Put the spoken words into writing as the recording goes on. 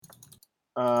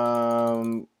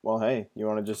Well, hey, you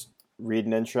want to just read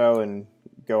an intro and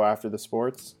go after the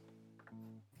sports?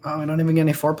 Oh, we don't even get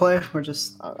any foreplay. We're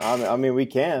just I mean, we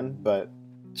can, but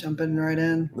jumping right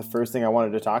in. the first thing I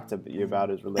wanted to talk to you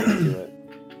about is related to it.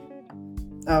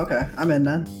 Oh, okay. I'm in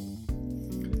then.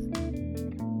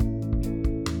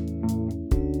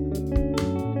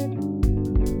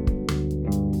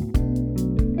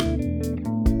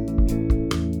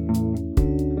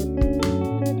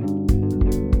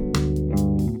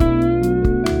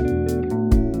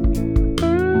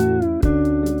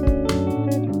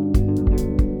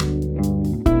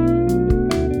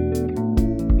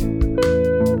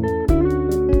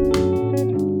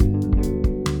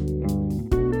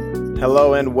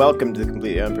 Hello and welcome to the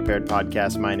Completely Unprepared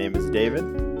Podcast. My name is David.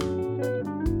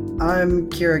 I'm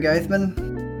Kira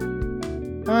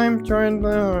Geithman. I'm Troy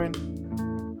Blown.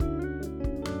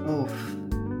 Oof.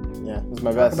 Yeah, this is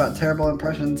my Talk best. about terrible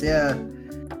impressions. Yeah.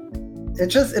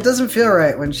 It doesn't feel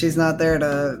right when she's not there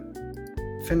to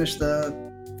finish the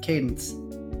cadence.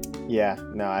 Yeah,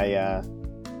 no, I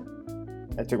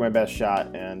took my best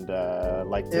shot and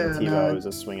like Yeah, TiVo, no. it was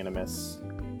a swing and a miss.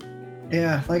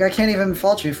 Yeah, like I can't even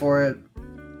fault you for it.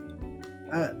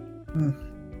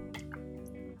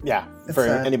 Yeah, It's for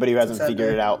sad. anybody who hasn't It's sad figured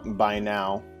day. it out by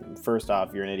now, first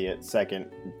off, you're an idiot. Second,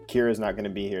 Kira's not going to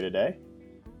be here today.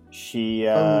 She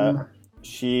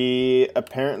she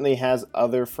apparently has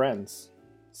other friends,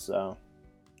 so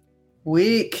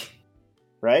Weak.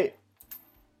 right.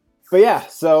 But yeah,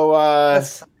 so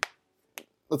That's-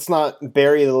 let's not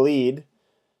bury the lead.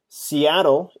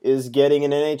 Seattle is getting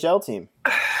an NHL team.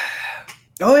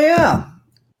 Oh yeah,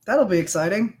 that'll be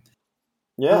exciting.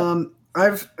 Yeah,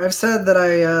 I've said that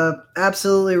I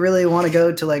absolutely really want to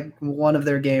go to like one of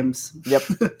their games. yep.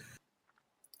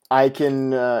 I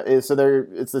can. So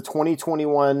it's the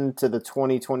 2021 to the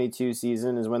 2022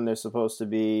 season is when they're supposed to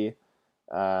be.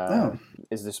 Oh.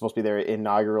 Is they're supposed to be their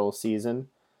inaugural season.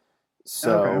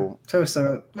 So Okay.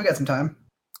 So we got some time.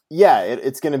 yeah,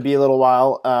 it's going to be a little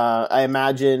while. I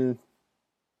imagine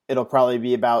it'll probably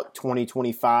be about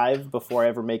 2025 before I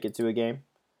ever make it to a game.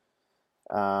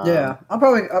 Yeah, I'll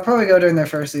probably go during their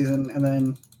first season and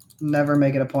then never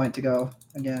make it a point to go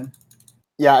again.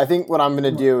 Yeah, I think what I'm going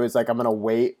to do is like I'm going to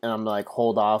wait and I'm gonna like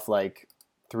hold off like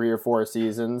 3 or 4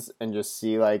 seasons and just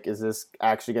see like is this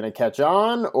actually going to catch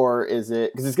on or is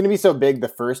it because it's going to be so big the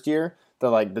first year that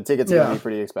like the tickets are going to Yeah. be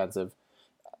pretty expensive.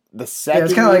 The Yeah, second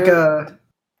it's kind of year, like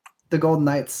the Golden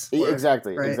Knights. were,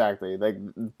 exactly, right? exactly. Like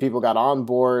people got on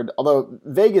board. Although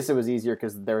Vegas, it was easier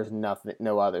because there was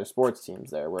no other sports teams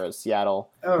there. Whereas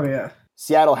Seattle Oh yeah.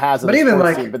 has But a even, sports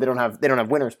like- team, but they don't have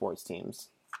winter sports teams.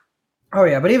 Oh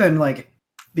yeah. But even like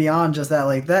beyond just that,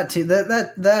 like that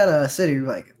city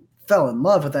like fell in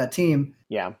love with that team.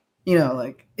 Yeah, You know,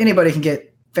 like anybody can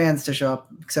get fans to show up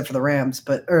except for the Rams,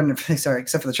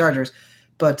 except for the Chargers.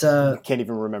 But I can't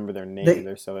even remember their name. they-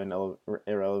 They're so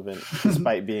irrelevant,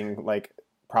 despite being like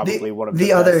probably one of the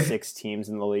the best other- 6 teams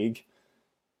in the league.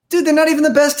 dude, they're not even the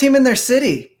best team in their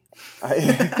city.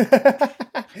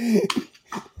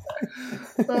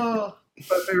 Oh,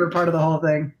 my favorite part of the whole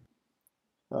thing.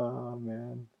 Oh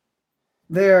man.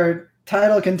 They are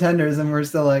title contenders, and we're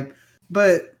still like,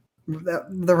 but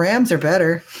the Rams are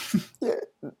better.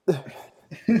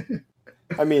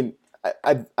 I mean,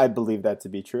 I believe that to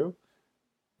be true.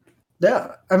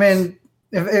 Yeah, I mean,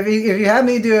 if you had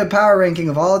me do a power ranking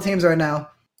of all the teams right now,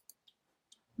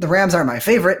 the Rams aren't my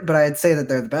favorite, but I'd say that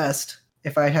they're the best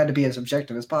if I had to be as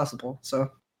objective as possible.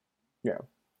 So,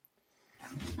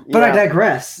 but I Yeah.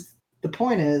 digress. The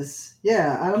point is,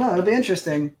 yeah, I don't know. It'll be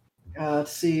interesting to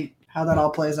see how that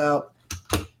all plays out.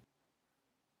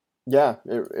 Yeah,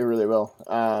 it really will.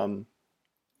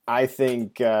 I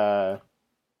think it's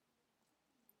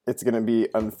going to be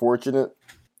unfortunate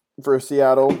for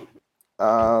Seattle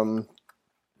 2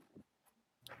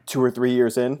 or 3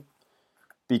 years in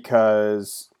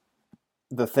because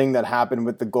the thing that happened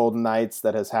with the Golden Knights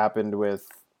that has happened with,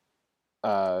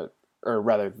 or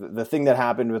rather, the thing that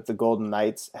happened with the Golden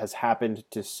Knights has happened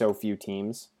to so few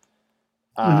teams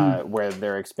where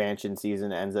their expansion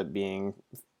season ends up being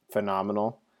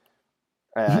phenomenal.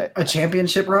 A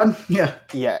championship run, yeah.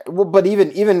 Yeah, well, but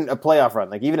even a playoff run,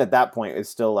 like even at that point, it's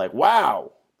still like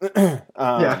wow.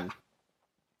 Yeah.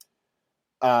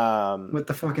 With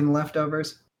the fucking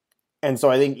leftovers. And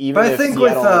so I think even But I if think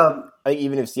Seattle, I think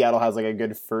even if Seattle has like a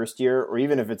good first year, or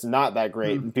even if it's not that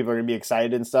great, people are gonna be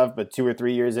excited and stuff. But 2 or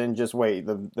 3 years in, just wait,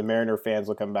 the Mariner fans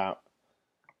will come out.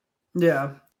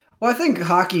 Yeah. Well, I think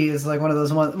hockey is like one of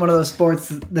those sports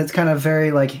that's kind of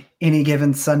very like any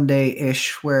given Sunday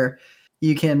ish, where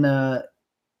you can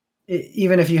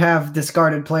even if you have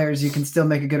discarded players, you can still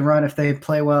make a good run if they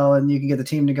play well and you can get the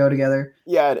team to go together.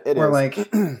 Yeah, it Or is. like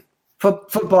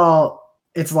football,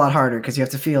 it's a lot harder because you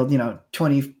have to field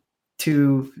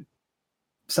 22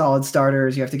 solid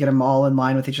starters. You have to get them all in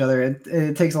line with each other.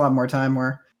 It takes a lot more time.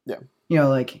 Where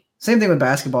like same thing with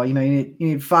basketball. You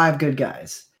need 5 good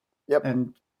guys. Yep.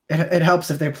 And it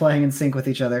helps if they're playing in sync with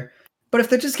each other. But if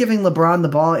they're just giving LeBron the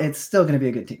ball, it's still going to be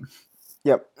a good team.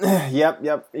 Yep.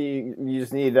 You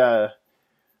just need you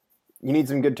need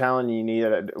some good talent. You need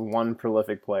one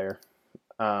prolific player.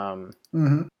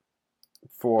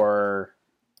 For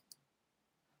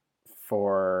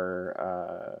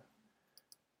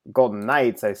Golden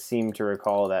Knights, I seem to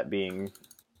recall that being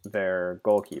their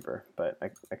goalkeeper, but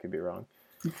I could be wrong.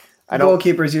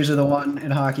 Goalkeeper is usually the one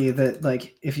in hockey that,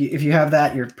 like, if you have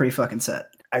that, you're pretty fucking set.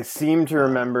 I seem to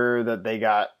remember that they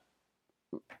got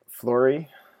Fleury.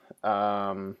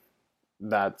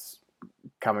 That's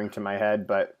coming to my head,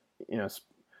 but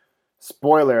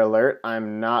spoiler alert,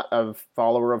 I'm not a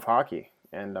follower of hockey,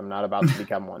 and I'm not about to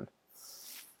become one.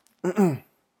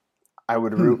 I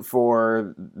would root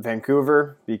for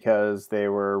Vancouver because they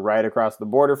were right across the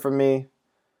border from me.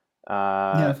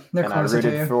 They're and I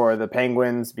rooted for the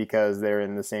Penguins because they're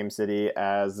in the same city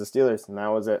as the Steelers, and that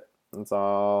was it. That's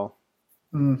all.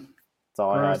 That's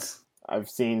all I had. I've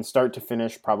seen start to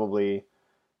finish probably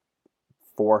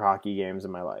 4 hockey games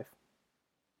in my life.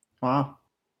 Wow.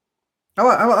 I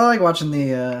like watching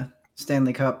the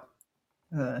Stanley Cup.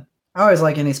 I always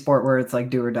like any sport where it's like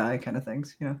do or die kind of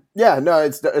things. Yeah, no,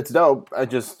 it's dope.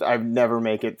 I've never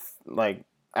make it like.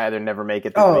 I either never make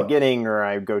it to the beginning or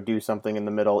I go do something in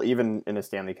the middle, even in a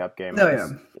Stanley Cup game.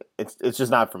 It's just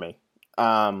not for me.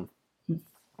 I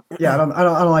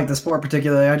don't like the sport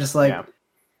particularly. I just like. Yeah.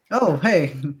 Oh,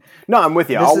 hey. No, I'm with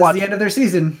you. I'll watch the end of their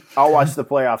season. I'll watch the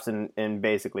playoffs in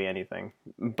basically anything.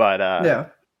 But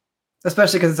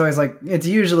especially because it's always like it's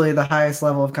usually the highest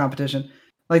level of competition.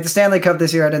 Like the Stanley Cup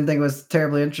this year, I didn't think was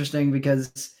terribly interesting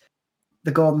because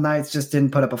the Golden Knights just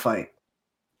didn't put up a fight.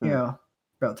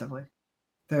 Relatively.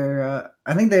 I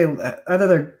think either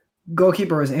their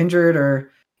goalkeeper was injured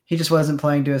or he just wasn't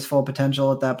playing to his full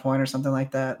potential at that point or something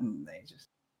like that. And they just,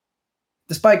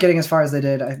 despite getting as far as they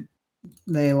did,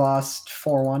 they lost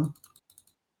 4-1.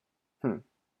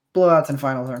 Blowouts and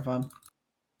finals aren't fun.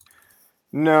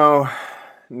 No,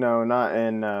 not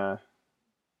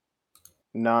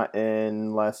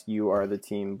unless you are the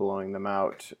team blowing them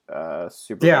out.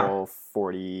 Super Bowl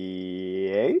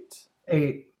 48?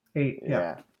 8.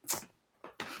 Yeah.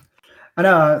 I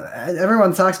know.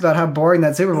 Everyone talks about how boring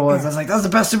that Super Bowl is. I was like, that was the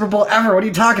best Super Bowl ever. What are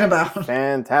you talking about?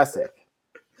 Fantastic.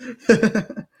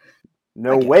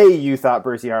 No way you thought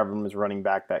Percy Harvin was running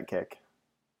back that kick.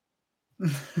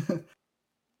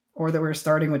 Or that we're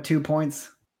starting with 2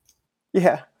 points.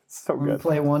 Yeah, so good.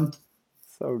 Play 1.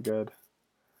 So good.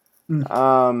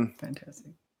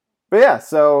 Fantastic. But yeah,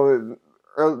 so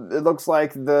it looks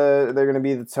like they're going to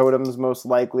be the Totems most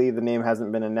likely. The name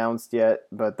hasn't been announced yet,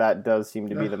 but that does seem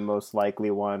to be the most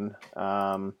likely one.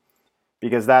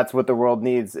 Because that's what the world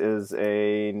needs is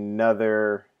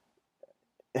another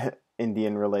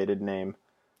Indian-related name.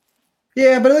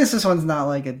 Yeah, but at least this one's not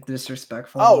like a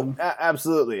disrespectful one.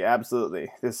 Absolutely.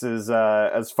 This is,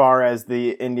 as far as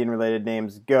the Indian-related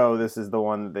names go, this is the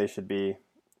one that they should be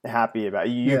happy about.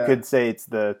 You could say it's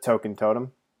the token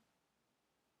totem.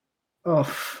 Oh.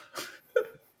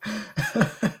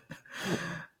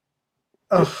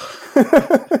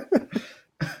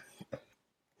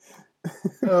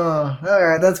 Oh, all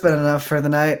right. That's been enough for the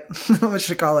night. We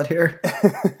should call it here.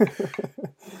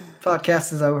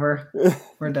 Podcast is over.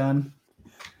 We're done.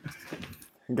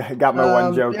 Got my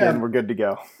one joke in. We're good to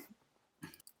go.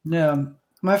 Yeah,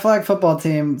 my flag football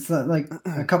team, like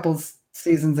a couple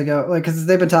seasons ago, like because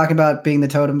they've been talking about being the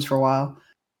Totems for a while,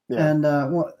 and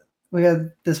we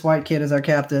had this white kid as our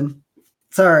captain.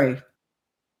 Sorry,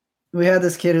 we had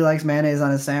this kid who likes mayonnaise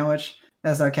on his sandwich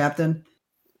as our captain.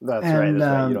 That's right.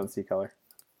 You don't see color.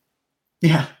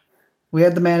 Yeah, we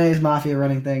had the mayonnaise mafia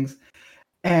running things,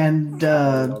 and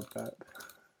I love that.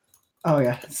 Oh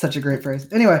yeah, it's such a great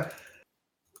phrase. Anyway,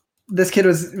 this kid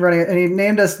was running, and he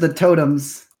named us the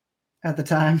Totems at the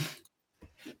time.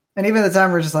 And even at the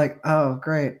time, we're just like, oh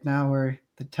great, now we're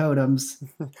the Totems,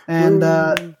 and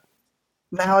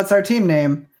now it's our team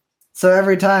name. So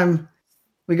every time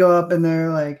we go up and they're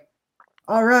like,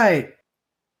 all right,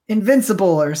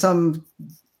 Invincible or some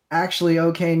actually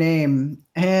okay name.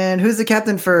 And who's the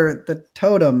captain for the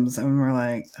Totems? And we're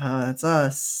like, that's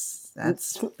us.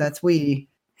 That's we.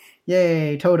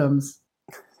 Yay, Totems.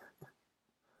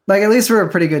 Like, at least we're a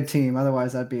pretty good team.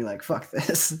 Otherwise, I'd be like, fuck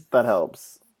this. That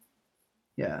helps.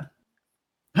 Yeah.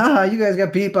 Haha, you guys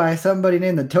got beat by somebody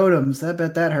named the Totems. I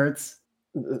bet that hurts.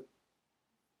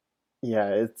 Yeah,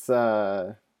 it's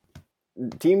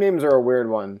team names are a weird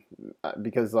one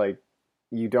because like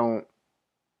you don't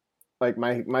like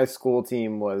my school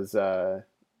team was when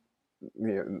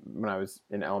I was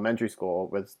in elementary school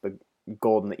was the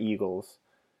Golden Eagles.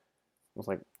 I was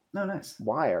like, Oh, nice.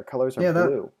 why our colors are Yeah,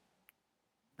 blue?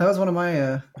 that was one of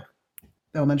my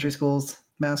elementary school's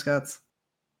mascots.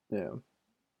 Yeah.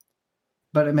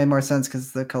 But it made more sense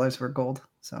because the colors were gold.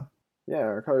 So Yeah,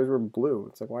 our colors were blue.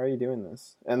 It's like, why are you doing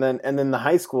this? And then the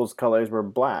high school's colors were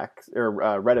black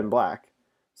or red and black.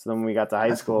 So then when we got to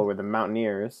high school, cool. with the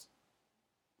Mountaineers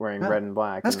wearing red and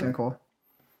black. That's kind of cool.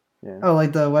 Yeah. Oh,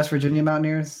 like the West Virginia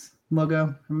Mountaineers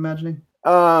logo, I'm imagining?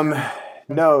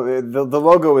 No, the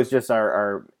logo was just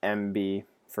our MB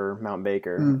for Mount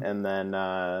Baker. And then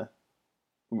our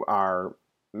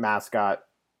mascot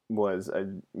was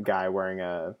a guy wearing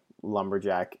a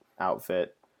lumberjack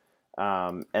outfit.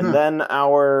 And then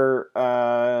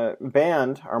our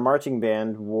band, our marching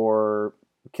band, wore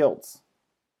kilts.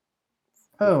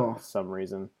 Oh. For some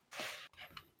reason.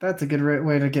 That's a good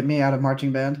way to get me out of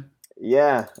marching band.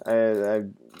 Yeah, I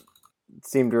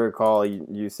seem to recall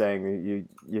you saying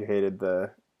you hated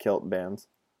the kilt bands.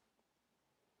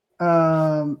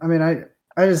 I mean, I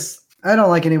don't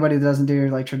like anybody that doesn't do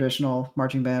like traditional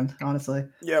marching band, honestly.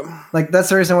 Yep. Like that's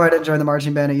the reason why I didn't join the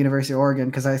marching band at University of Oregon,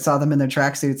 because I saw them in their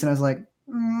tracksuits and I was like,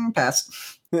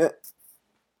 pass.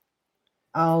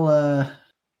 I'll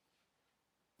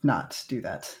not do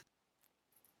that.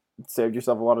 Saved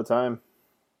yourself a lot of time.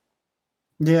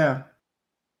 Yeah.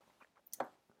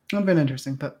 It's been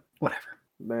interesting, but whatever.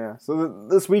 Yeah. So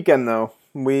this weekend though,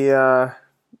 we had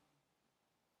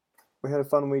a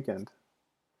fun weekend.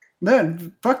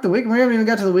 Then fuck the week. We haven't even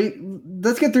got to the week.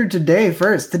 Let's get through today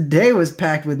first. Today was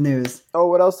packed with news. Oh,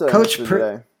 what else did Coach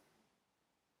today?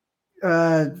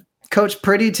 Coach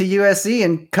Pretty to USC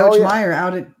and Coach Meyer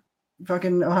out at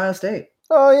fucking Ohio State.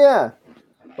 Oh yeah,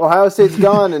 Ohio State's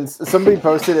gone, and somebody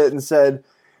posted it and said,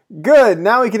 "Good,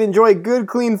 now we can enjoy good,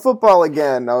 clean football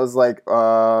again." I was like,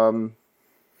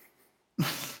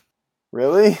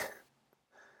 really?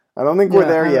 I don't think we're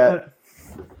there yet.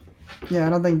 I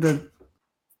don't think that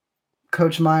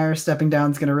Coach Meyer stepping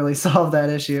down is going to really solve that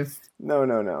issue.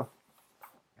 No.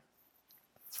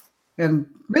 And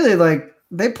really, like,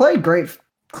 they played great,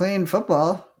 clean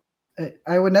football.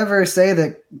 I would never say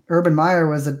that Urban Meyer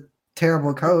was a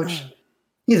terrible coach.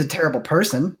 He's a terrible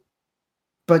person.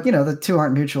 But, you know, the two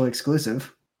aren't mutually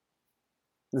exclusive.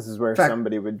 This is where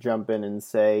somebody would jump in and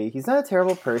say, he's not a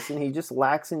terrible person, he just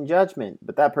lacks in judgment.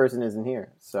 But that person isn't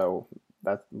here, so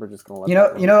we're just going to let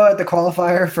you know what the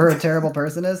qualifier for a terrible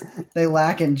person is? They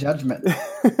lack in judgment.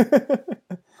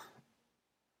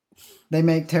 They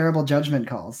make terrible judgment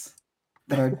calls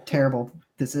that are terrible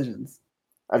decisions.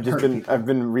 I've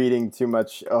been reading too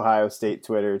much Ohio State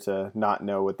Twitter to not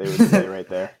know what they would say right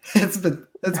there. It's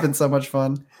been so much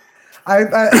fun.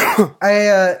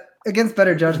 I against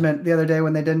better judgment the other day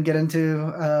when they didn't get into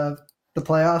the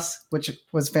playoffs, which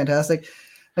was fantastic.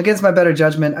 Against my better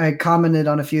judgment, I commented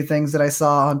on a few things that I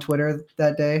saw on Twitter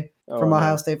that day from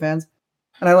Ohio State fans.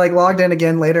 And I logged in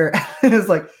again later. And it was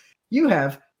like, you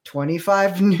have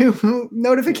 25 new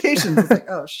notifications. It's like,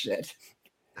 oh shit.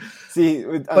 See,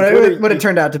 what it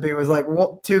turned out to be was like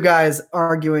two guys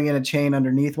arguing in a chain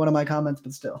underneath one of my comments,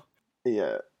 but still.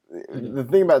 Yeah. The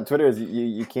thing about Twitter is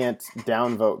you can't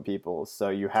downvote people, so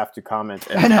you have to comment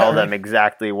and tell them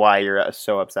exactly why you're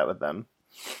so upset with them.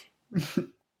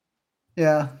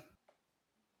 Yeah.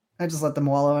 I just let them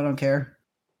wallow. I don't care.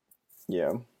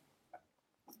 Yeah.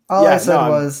 All I said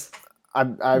was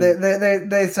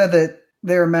they said that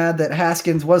they were mad that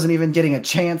Haskins wasn't even getting a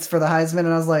chance for the Heisman,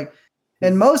 and I was like,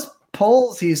 in most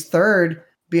polls he's third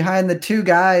behind the two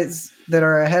guys that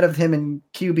are ahead of him in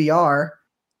QBR.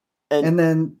 And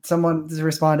then someone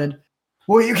responded,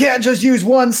 well, you can't just use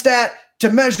one stat to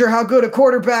measure how good a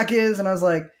quarterback is. And I was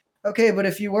like, okay, but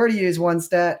if you were to use one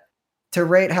stat to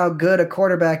rate how good a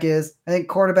quarterback is, I think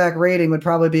quarterback rating would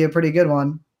probably be a pretty good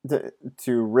one.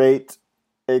 To rate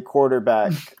a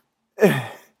quarterback.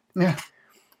 Yeah.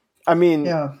 I mean,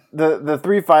 the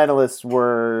three finalists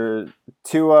were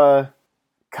Tua,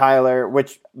 Kyler,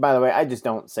 which, by the way, I just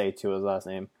don't say Tua's last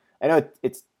name. I know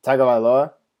it's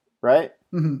Tagovailoa, right?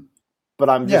 Mm-hmm. But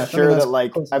I'm just sure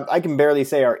that I can barely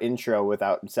say our intro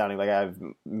without sounding like I have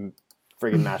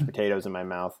friggin' mashed potatoes in my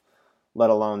mouth,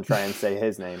 let alone try and say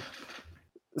his name.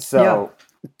 So,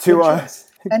 Tua.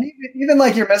 And even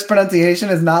like your mispronunciation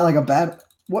is not like a bad.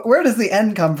 Where does the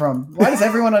N come from? Why does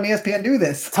everyone on ESPN do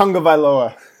this?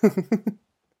 Tagovailoa.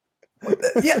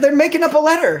 Yeah, they're making up a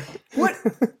letter. What?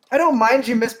 I don't mind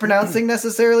you mispronouncing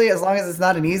necessarily, as long as it's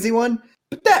not an easy one.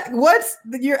 But what's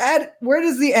your ad? Where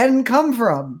does the N come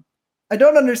from? I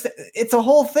don't understand. It's a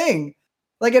whole thing.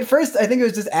 Like at first, I think it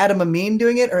was just Adam Amin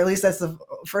doing it, or at least that's the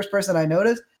first person I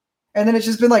noticed. And then it's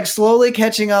just been like slowly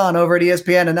catching on over at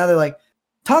ESPN, and now they're like,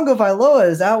 Tonga Vailoa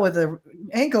is out with an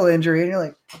ankle injury, and you're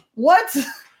like, what?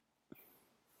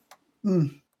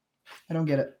 I don't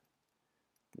get it.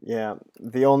 Yeah,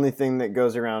 the only thing that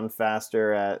goes around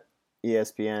faster at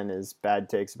ESPN is bad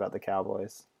takes about the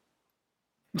Cowboys.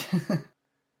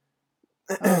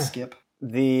 I'll skip.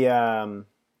 Yeah,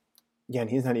 and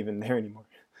he's not even there anymore.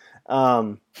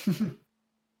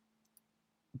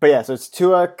 But yeah, so it's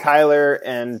Tua, Kyler,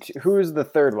 and who's the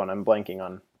third one? I'm blanking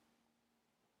on.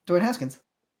 Dwayne Haskins.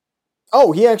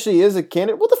 Oh, he actually is a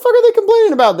candidate. What the fuck are they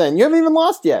complaining about then? You haven't even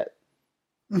lost yet.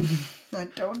 I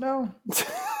don't know.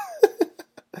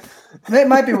 It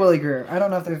might be Willie Greer. I don't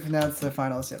know if they've announced the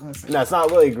finals yet. No, it's not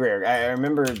Willie Greer. I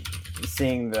remember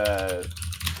seeing the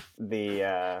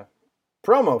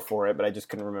promo for it, but I just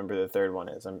couldn't remember who the third one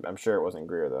is. I'm sure it wasn't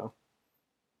Greer though.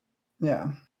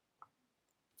 Yeah.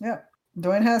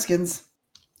 Dwayne Haskins.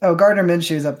 Oh, Gardner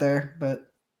Minshew's up there, but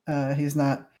he's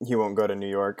not. He won't go to New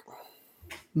York.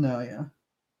 No,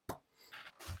 yeah.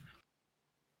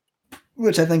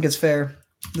 Which I think is fair,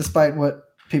 despite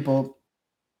what people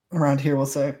around here will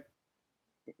say.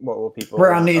 What will people?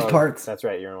 We're on these parts. That's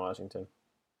right. You're in Washington.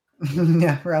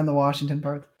 Yeah, around the Washington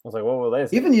part. I was like, what will they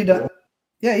say? Even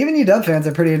UW fans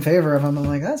are pretty in favor of him. I'm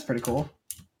like, that's pretty cool.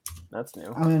 That's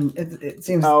new. I mean, it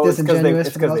seems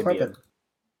disingenuous for the most part, but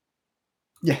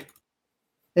yeah,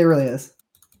 it really is.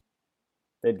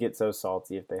 They'd get so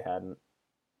salty if they hadn't.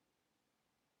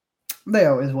 They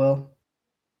always will.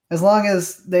 As long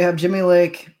as they have Jimmy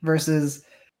Lake versus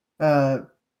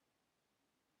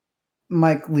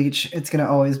Mike Leach, it's going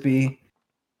to always be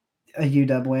a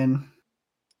UW win.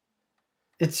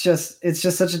 It's just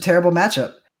such a terrible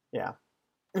matchup. Yeah.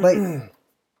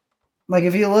 Like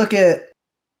if you look at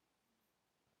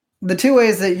the two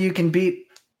ways that you can beat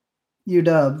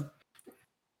UW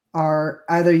are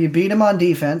either you beat them on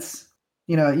defense,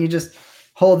 you just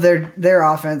hold their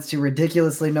offense to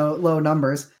ridiculously low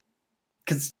numbers,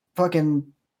 because fucking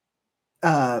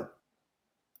what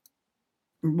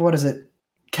is it?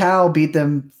 Cal beat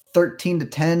them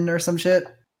 13-10 or some shit.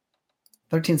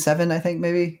 13-7, I think,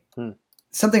 maybe.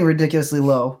 Something ridiculously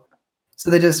low. So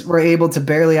they just were able to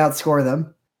barely outscore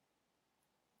them.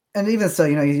 And even so,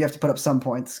 you have to put up some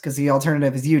points, because the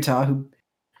alternative is Utah, who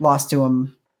lost to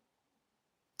them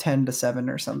 10-7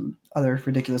 or some other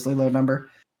ridiculously low number.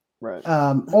 Right.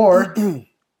 Or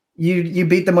you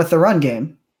beat them with the run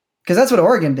game, because that's what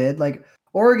Oregon did. Like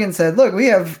Oregon said, look, we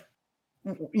have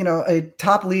a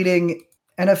top leading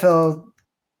NFL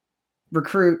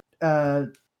recruit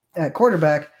at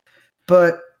quarterback,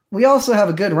 but we also have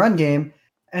a good run game,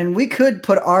 and we could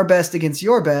put our best against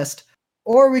your best,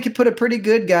 or we could put a pretty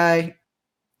good guy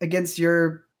against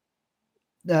your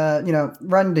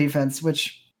run defense,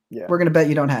 which we're going to bet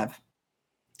you don't have.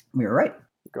 We were right.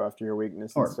 Go after your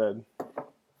weakness instead.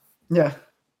 Yeah.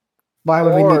 Why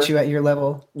would we meet you at your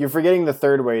level? You're forgetting the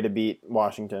third way to beat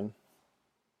Washington.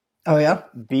 Oh, yeah?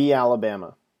 Be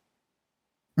Alabama.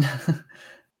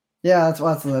 Yeah,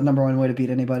 that's the number one way to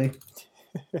beat anybody.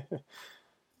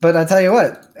 But I tell you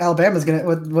what, Alabama's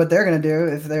what they're gonna do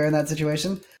if they're in that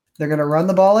situation. They're gonna run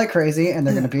the ball like crazy, and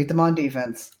they're gonna beat them on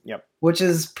defense. Yep. Which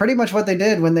is pretty much what they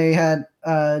did when they had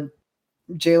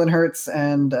Jalen Hurts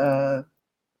and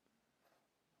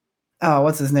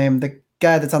what's his name? The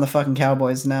guy that's on the fucking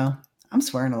Cowboys now. I'm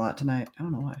swearing a lot tonight. I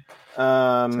don't know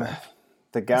why.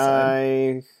 The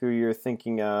guy who you're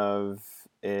thinking of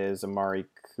is Amari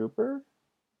Cooper?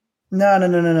 No.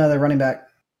 The running back.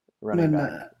 Running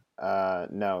back.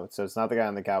 No. So it's not the guy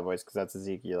on the Cowboys, because that's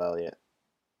Ezekiel Elliott.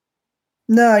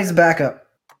 No, he's a backup.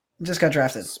 Just got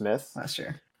drafted. Smith? Last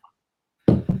year.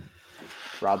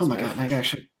 Rob Smith? My God. That guy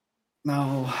should...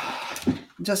 No.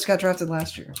 Just got drafted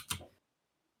last year.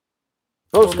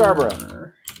 Bo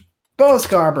Scarborough. Bo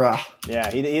Scarborough. Yeah,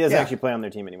 he doesn't actually play on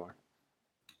their team anymore.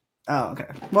 Oh, okay.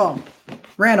 Well,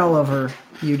 ran all over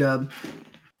UW.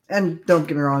 And don't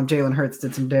get me wrong, Jalen Hurts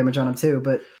did some damage on him too,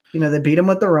 but they beat him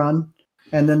with the run,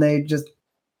 and then they just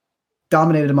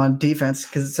dominated him on defense,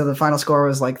 so the final score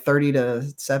was like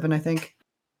 30-7, I think,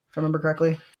 if I remember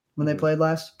correctly, when they played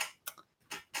last.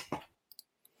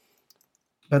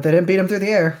 But they didn't beat him through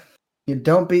the air. You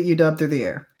don't beat UW through the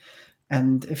air.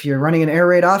 And if you're running an air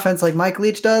raid offense like Mike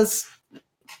Leach does,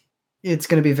 it's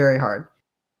going to be very hard.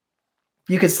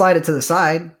 You could slide it to the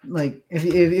side, like if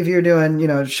you're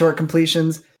doing short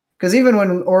completions, because even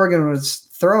when Oregon was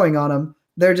throwing on them,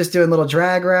 they're just doing little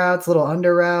drag routes, little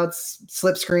under routes,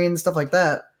 slip screens, stuff like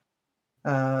that.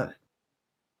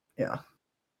 Yeah.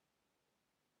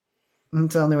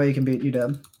 That's the only way you can beat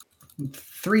UW.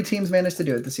 3 teams managed to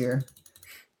do it this year.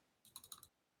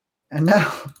 And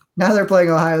now they're playing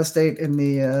Ohio State in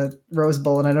the Rose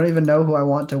Bowl, and I don't even know who I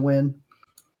want to win.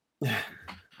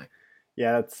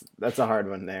 Yeah, that's a hard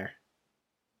one there.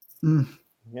 Mm.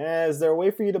 Yeah, is there a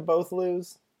way for you to both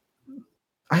lose?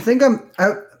 I think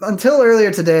until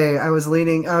earlier today, I was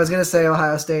going to say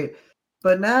Ohio State.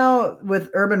 But now with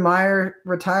Urban Meyer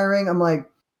retiring, I'm like,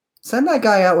 send that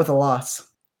guy out with a loss.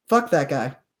 Fuck that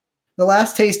guy. The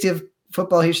last taste of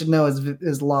football he should know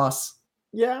is loss.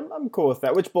 Yeah, I'm cool with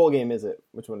that. Which bowl game is it?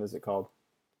 Which one is it called?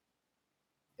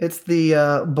 It's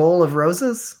the Bowl of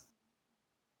Roses.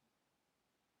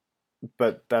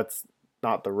 But that's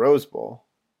not the Rose Bowl.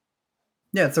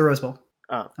 Yeah, it's the Rose Bowl.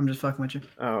 Oh. I'm just fucking with you.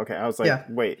 Oh, okay. I was like,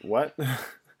 Wait, what?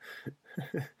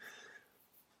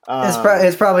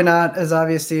 It's probably not as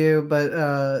obvious to you,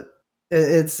 but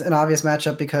it's an obvious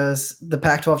matchup because the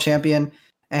Pac-12 champion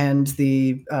and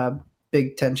the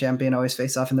Big Ten champion always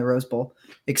face off in the Rose Bowl,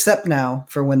 except now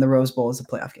for when the Rose Bowl is a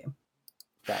playoff game.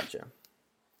 Gotcha.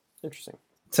 Interesting.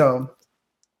 So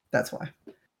that's why.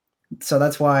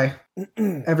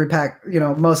 Every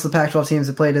most of the Pac-12 teams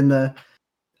have played in the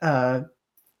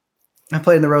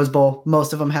Rose Bowl.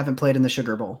 Most of them haven't played in the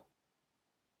Sugar Bowl.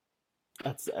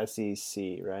 That's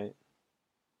SEC, right?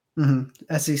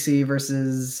 Mm-hmm. SEC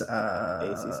versus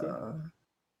ACC?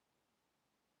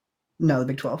 No, the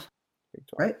Big 12. Big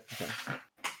 12. Right? Okay.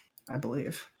 I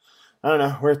believe. I don't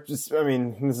know. This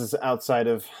is outside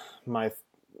of my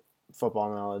football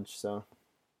knowledge, so.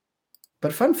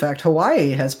 But fun fact,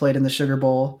 Hawaii has played in the Sugar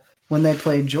Bowl when they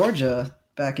played Georgia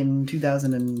back in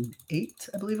 2008,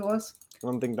 I believe it was. I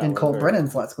don't think that in Cole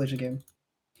Brennan's last collegiate game.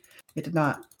 It did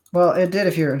not. Well, it did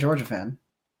if you're a Georgia fan.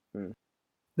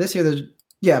 This year,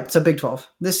 it's a Big 12.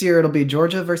 This year, it'll be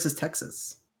Georgia versus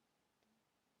Texas.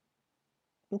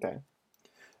 Okay.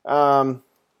 That'll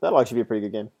actually be a pretty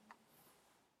good game.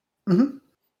 Mm-hmm.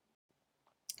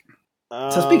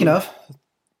 So speaking of,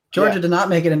 Georgia did not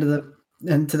make it into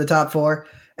the top 4,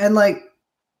 and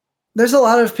there's a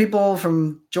lot of people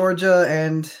from Georgia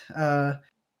and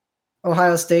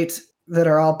Ohio State that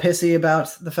are all pissy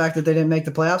about the fact that they didn't make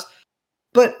the playoffs.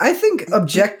 But I think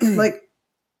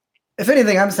if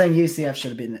anything, I'm saying UCF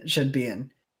should be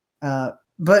in.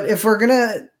 But if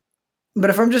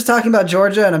I'm just talking about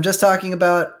Georgia and I'm just talking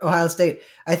about Ohio State,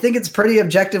 I think it's pretty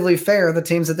objectively fair the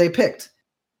teams that they picked.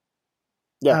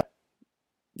 Yeah,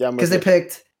 because they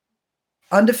picked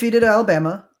undefeated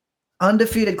Alabama,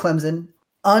 undefeated Clemson,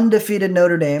 undefeated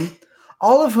Notre Dame,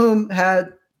 all of whom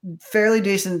had fairly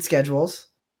decent schedules.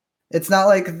 It's not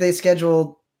like they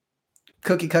scheduled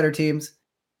cookie cutter teams.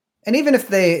 And even if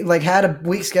they had a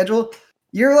weak schedule,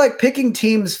 you're picking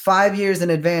teams 5 years in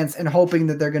advance and hoping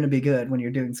that they're going to be good when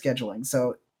you're doing scheduling.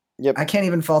 So I can't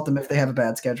even fault them if they have a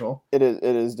bad schedule. It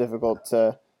is difficult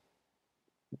to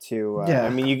I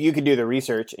mean, you could do the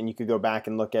research and you could go back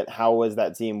and look at how was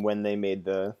that team when they made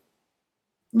the.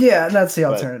 Yeah, that's the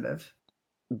alternative.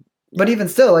 But even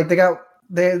still,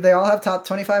 they all have top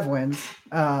 25 wins,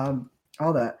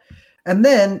 all that. And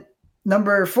then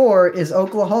number 4 is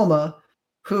Oklahoma,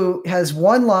 who has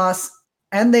 1 loss,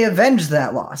 and they avenged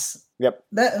that loss. Yep.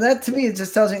 That to me, it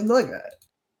just tells me, look,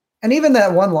 and even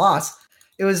that 1 loss,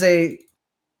 it was a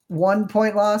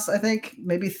 1-point loss, I think,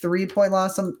 maybe 3-point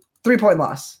loss, 3-point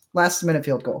loss, last minute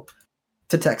field goal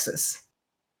to Texas.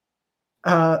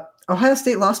 Ohio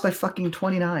State lost by fucking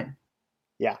 29.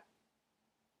 Yeah.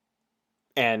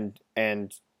 And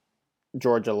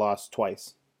Georgia lost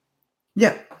twice.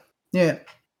 Yeah. Yeah.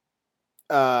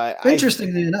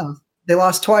 Interestingly enough, they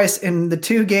lost twice in the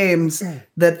 2 games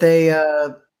that they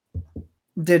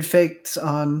did fakes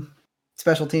on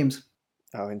special teams.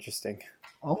 Oh, interesting.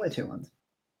 Only 2 ones.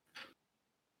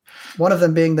 One of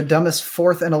them being the dumbest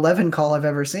 4th and 11 call I've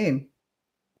ever seen.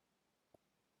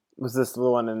 Was this the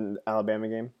one in the Alabama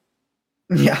game?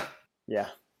 Yeah. Yeah.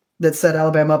 That set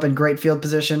Alabama up in great field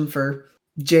position for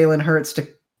Jalen Hurts to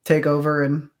take over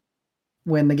and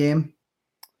win the game.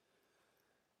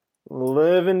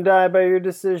 Live and die by your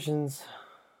decisions.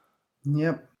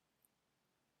 Yep.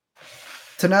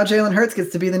 So now Jalen Hurts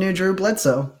gets to be the new Drew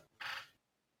Bledsoe.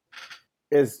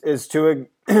 Is Tua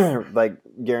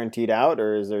guaranteed out,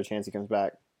 or is there a chance he comes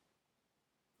back?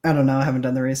 I don't know. I haven't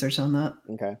done the research on that.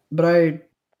 Okay. But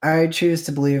I choose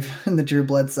to believe in the Drew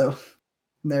Bledsoe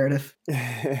narrative.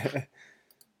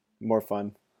 More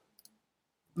fun.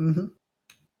 Mm-hmm.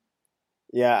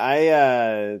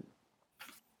 Yeah,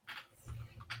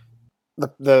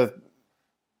 the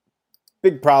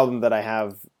big problem that I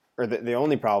have, or the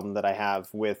only problem that I have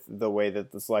with the way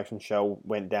that the selection show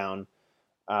went down,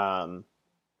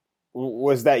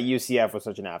 was that UCF was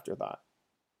such an afterthought.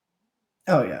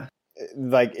 Oh yeah,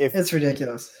 like if it's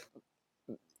ridiculous.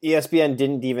 ESPN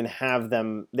didn't even have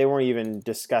them, they weren't even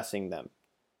discussing them.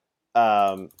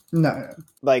 No,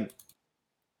 like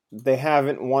they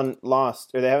haven't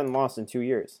lost in 2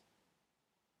 years.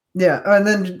 Yeah, and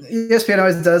then ESPN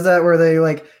always does that where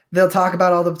they'll talk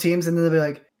about all the teams and then they'll be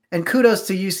like, and kudos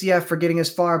to UCF for getting as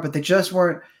far, but they just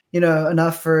weren't,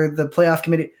 enough for the playoff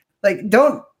committee. Like,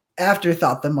 don't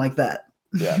afterthought them like that.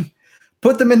 Yeah.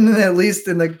 Put them in at least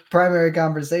in the primary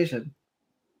conversation.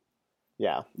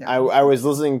 Yeah. I was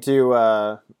listening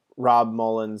to Rob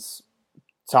Mullins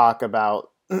talk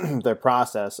about their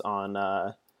process on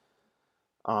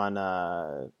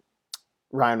Ryan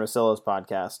Russillo's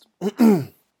podcast.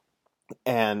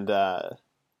 And well,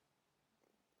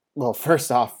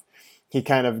 first off, he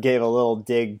kind of gave a little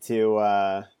dig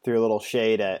to threw a little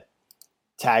shade at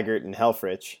Taggart and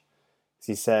Helfrich.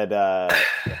 He said, oh,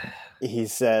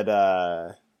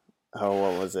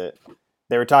 what was it?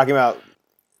 They were talking about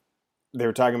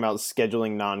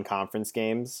scheduling non-conference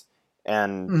games,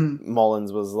 and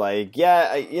Mullins was like,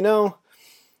 yeah,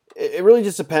 it really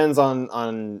just depends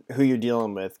on who you're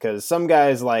dealing with, because some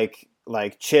guys like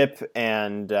Chip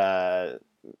and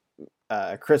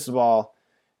Cristobal,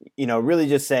 really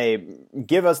just say,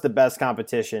 give us the best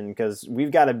competition, because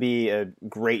we've got to be a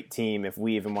great team if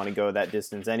we even want to go that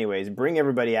distance anyways. Bring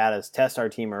everybody at us, test our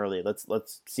team early.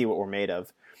 Let's see what we're made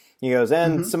of. He goes,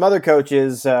 and some other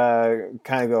coaches kind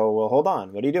of go, well, hold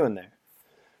on, what are you doing there?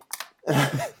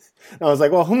 I was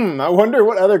like, well, I wonder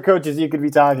what other coaches you could be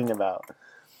talking about.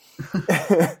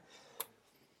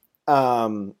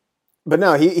 But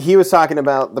no, he was talking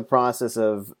about the process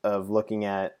of looking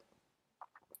at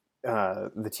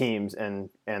the teams,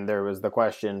 and there was the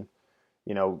question,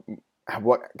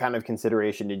 what kind of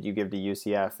consideration did you give to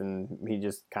UCF? And he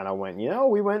just kind of went,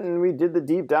 we went and we did the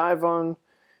deep dive on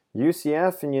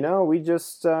UCF, and we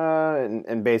just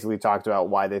and basically talked about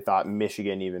why they thought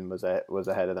Michigan even was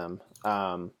ahead of them.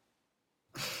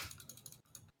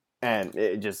 And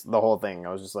it just, the whole thing,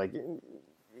 I was just like,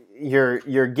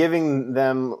 you're giving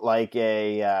them like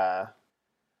a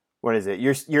what is it?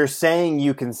 You're saying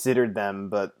you considered them,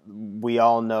 but we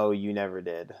all know you never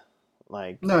did.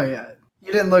 Like, no, yeah,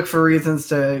 you didn't look for reasons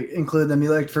to include them. You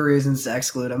looked for reasons to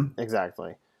exclude them.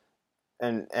 Exactly,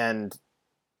 and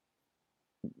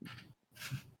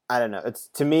I don't know. It's,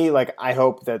 to me, like, I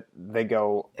hope that they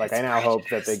go. Like, I now hope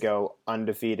that they go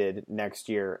undefeated next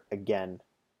year again.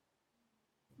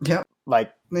 Yep.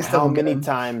 Like, how many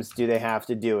times do they have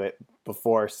to do it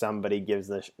before somebody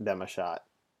gives them a shot?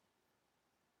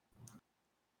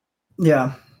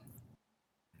 Yeah.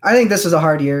 I think this was a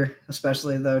hard year,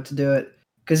 especially, though, to do it.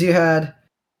 Because you had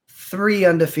 3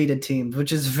 undefeated teams,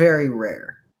 which is very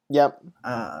rare. Yep.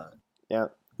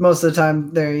 Yep. Most of the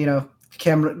time, they're,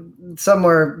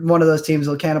 somewhere one of those teams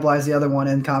will cannibalize the other one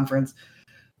in conference.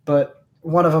 But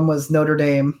one of them was Notre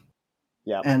Dame.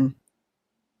 Yeah. And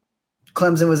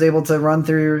Clemson was able to run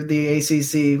through the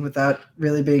ACC without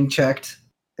really being checked.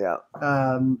 Yeah.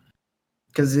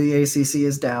 Because the ACC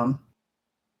is down,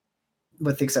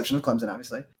 with the exception of Clemson,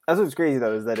 obviously. That's what's crazy,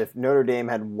 though, is that if Notre Dame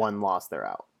had one loss, they're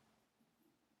out.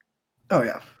 Oh,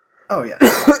 yeah.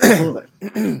 Absolutely.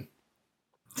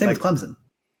 Same with Clemson.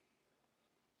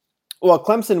 Well,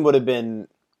 Clemson would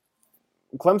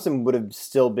have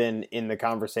still been in the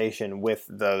conversation with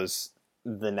the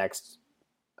next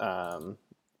 5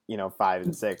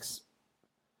 and 6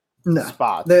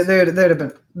 spots. They'd have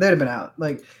been out.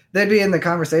 Like, they'd be in the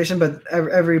conversation, but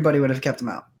everybody would have kept them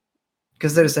out,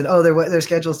 because they'd have said, "Oh, their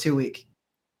schedule's too weak."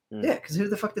 Yeah, because who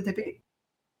the fuck did they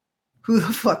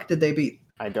beat?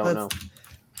 I don't know.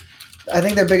 I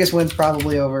think their biggest win's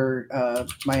probably over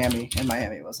Miami, and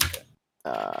Miami wasn't good.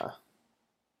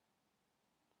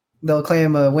 They'll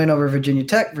claim a win over Virginia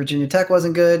Tech. Virginia Tech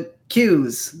wasn't good.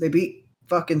 Q's, they beat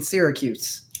fucking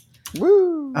Syracuse.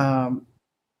 Woo!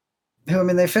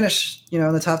 They finished,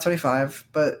 in the top 25,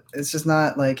 but it's just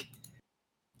not like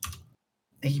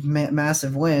a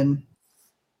massive win.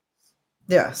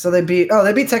 Yeah, so they beat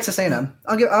Texas A&M.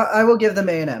 I will give them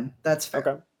A&M. That's fair.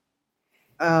 Okay.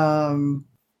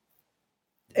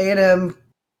 A&M,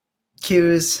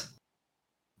 Q's,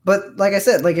 but like I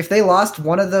said, like, if they lost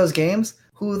one of those games,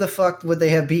 who the fuck would they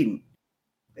have beaten?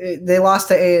 If they lost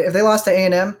to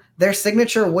A&M, their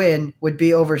signature win would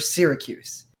be over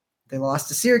Syracuse. They lost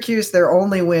to Syracuse, their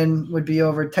only win would be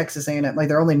over Texas A&M, like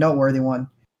their only noteworthy one.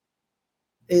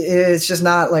 It's just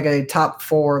not like a top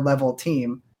 4 level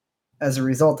team as a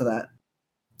result of that.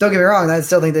 Don't get me wrong, I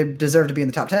still think they deserve to be in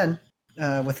the top 10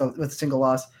 with a single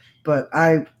loss. but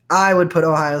I would put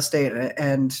Ohio State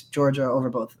and Georgia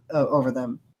over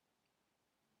them.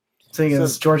 Seeing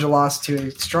as Georgia lost to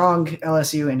a strong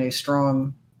LSU and a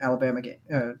strong Alabama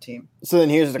team. So then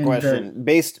here's the question: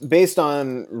 based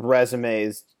on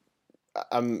resumes,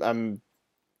 I'm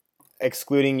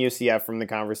excluding UCF from the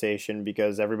conversation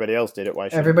because everybody else did it. Why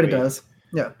should everybody does?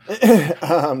 Yeah.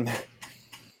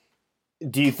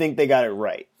 Do you think they got it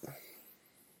right?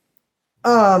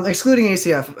 Excluding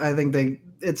ACF, I think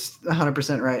it's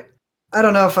 100% right. I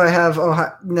don't know if I have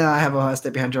Ohio. No, I have Ohio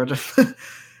State behind Georgia.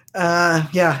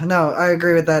 Yeah, no, I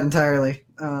agree with that entirely.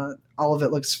 All of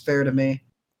it looks fair to me.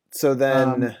 So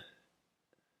then,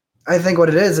 I think what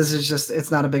it is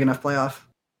it's not a big enough playoff.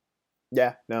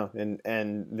 Yeah, no,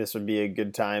 and this would be a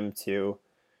good time to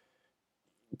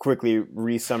quickly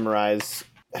re-summarize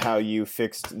how you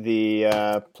fixed the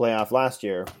playoff last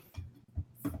year.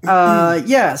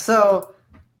 Yeah, so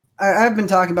I've been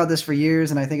talking about this for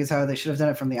years, and I think it's how they should have done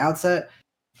it from the outset.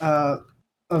 Of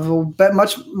a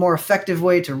much more effective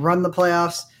way to run the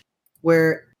playoffs,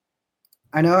 where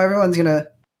I know everyone's going to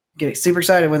get super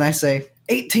excited when I say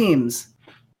 8 teams,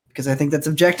 because I think that's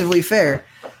objectively fair.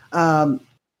 I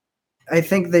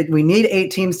think that we need 8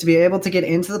 teams to be able to get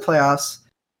into the playoffs.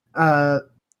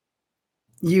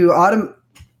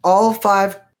 All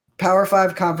 5 Power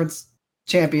 5 conference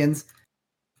champions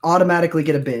automatically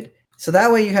get a bid. So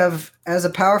that way you have, as a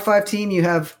Power 5 team, you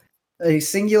have a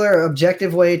singular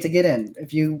objective way to get in.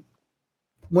 If you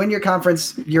win your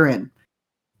conference, you're in.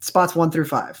 Spots 1 through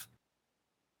 5.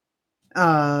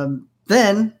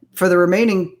 Then, for the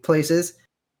remaining places,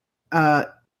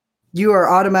 you are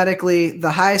automatically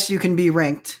the highest you can be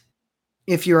ranked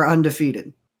if you are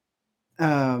undefeated.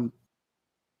 If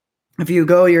you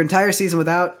go your entire season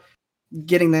without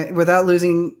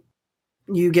losing,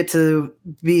 you get to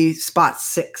be spot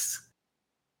 6.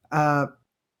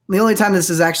 The only time this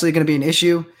is actually going to be an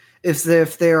issue is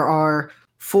if there are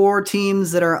 4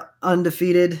 teams that are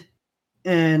undefeated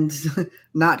and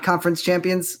not conference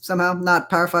champions somehow, not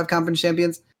Power 5 conference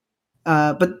champions.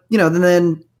 But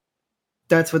then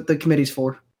that's what the committee's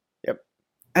for. Yep.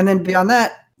 And then beyond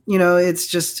that, it's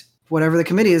just whatever the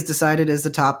committee has decided is the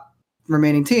top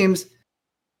remaining teams.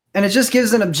 And it just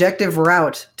gives an objective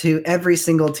route to every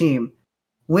single team.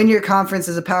 Win your conference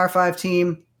as a Power 5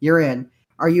 team, you're in.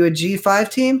 Are you a G5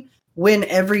 team? Win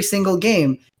every single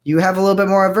game. You have a little bit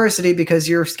more adversity because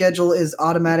your schedule is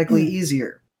automatically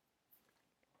easier.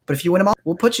 But if you win them all,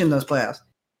 we'll put you in those playoffs.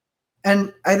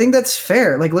 And I think that's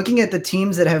fair. Like, looking at the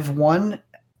teams that have won,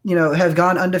 have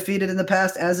gone undefeated in the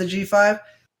past as a G5,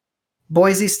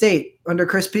 Boise State under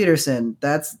Chris Peterson,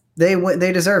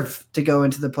 they deserve to go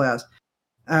into the playoffs.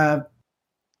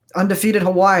 Undefeated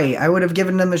Hawaii, I would have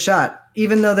given them a shot,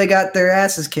 even though they got their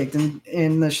asses kicked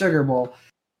in the Sugar Bowl.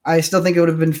 I still think it would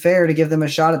have been fair to give them a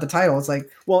shot at the title. It's like,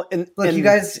 well, you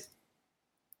guys.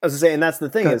 I was gonna say, and that's the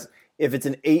thing is, if it's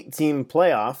an 8-team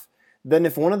playoff, then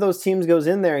if one of those teams goes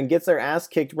in there and gets their ass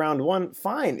kicked round 1,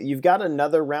 fine, you've got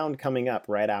another round coming up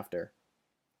right after.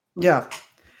 Yeah,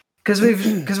 because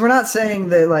we're not saying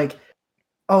that like,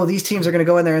 oh, these teams are going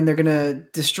to go in there and they're going to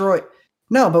destroy.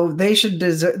 No, but they should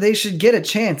get a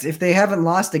chance. If they haven't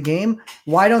lost a game,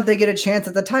 why don't they get a chance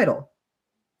at the title?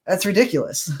 That's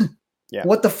ridiculous. Yeah.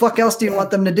 What the fuck else do you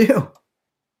want them to do?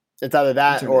 It's either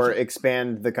that or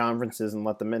expand the conferences and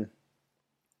let them in.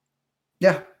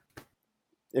 Yeah.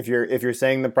 If you're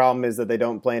saying the problem is that they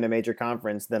don't play in a major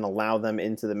conference, then allow them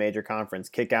into the major conference.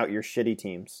 Kick out your shitty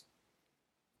teams.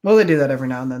 Well, they do that every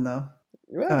now and then, though.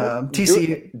 Yeah,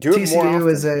 TCU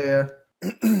is a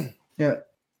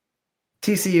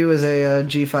TCU is a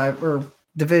G5 or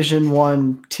Division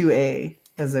 1 2A,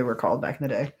 as they were called back in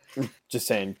the day. Just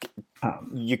saying,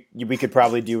 we could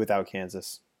probably do without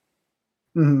Kansas.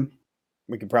 Mm-hmm.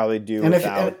 We could probably do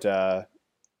without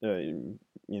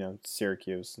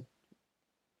Syracuse.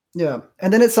 Yeah,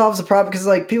 and then it solves the problem because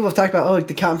like people have talked about,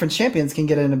 the conference champions can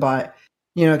get in and buy it,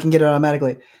 can get it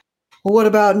automatically. Well, what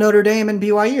about Notre Dame and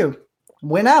BYU?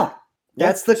 Win out. Yeah.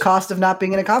 That's the cost of not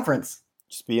being in a conference.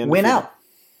 Just be win out.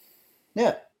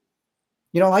 Yeah.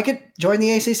 You don't like it? Join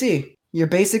the ACC. You're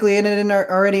basically in it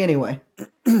already anyway.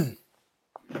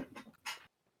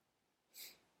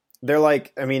 They're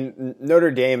like, I mean,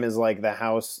 Notre Dame is like the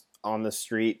house on the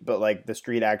street, but like the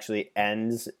street actually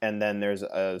ends, and then there's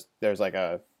like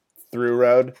a through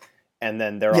road, and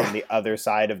then they're on the other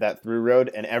side of that through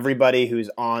road, and everybody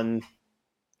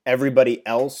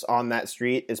else on that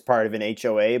street is part of an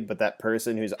HOA, but that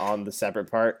person who's on the separate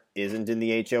part isn't in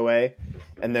the HOA,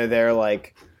 and they're there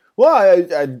like, well,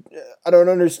 I don't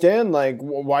understand, like,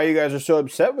 why you guys are so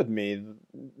upset with me.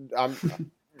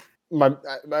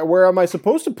 Where am I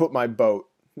supposed to put my boat?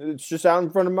 It's just out in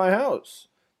front of my house.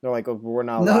 They're like, oh, we're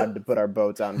not allowed to put our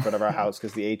boats out in front of our house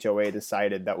because the HOA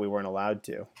decided that we weren't allowed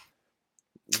to.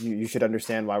 You should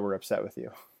understand why we're upset with you.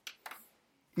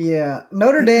 Yeah,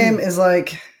 Notre Dame is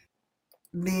like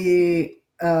the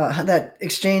that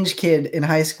exchange kid in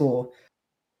high school.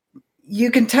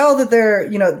 You can tell that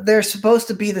they're supposed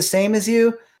to be the same as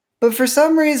you, but for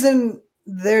some reason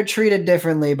they're treated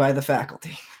differently by the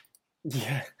faculty.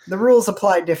 Yeah. The rules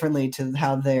apply differently to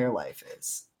how their life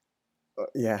is.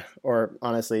 Yeah, or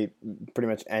honestly, pretty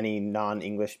much any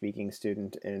non-English speaking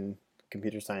student in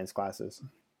computer science classes.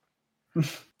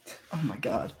 Oh my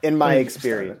god. In my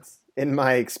experience. I'm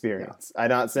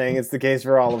not saying it's the case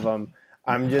for all of them.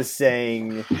 I'm just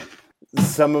saying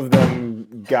some of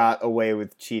them got away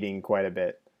with cheating quite a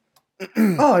bit.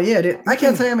 Oh yeah, dude. I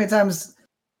can't tell you how many times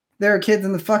there are kids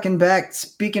in the fucking back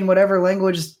speaking whatever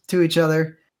language to each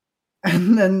other,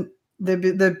 and then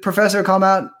the professor would come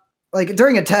out like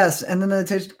during a test, and then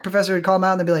the professor would come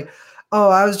out and they'd be like,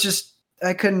 "Oh,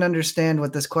 I couldn't understand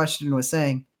what this question was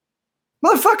saying."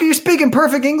 Motherfucker, you're speaking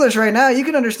perfect English right now. You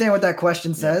can understand what that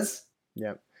question says.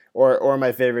 Yep. Or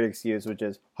my favorite excuse, which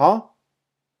is, huh?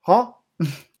 Huh?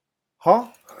 Huh?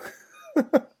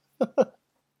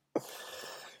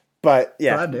 But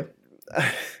yeah. I do.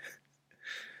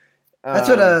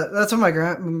 That's what my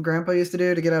grandpa used to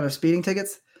do to get out of speeding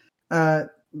tickets.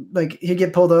 Like he'd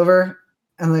get pulled over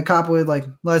and the cop would like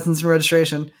license and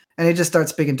registration and he'd just start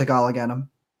speaking Tagalog at him.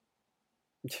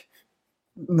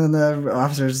 And then the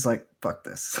officer's just like, fuck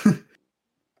this.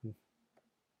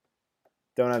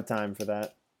 Don't have time for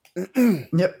that.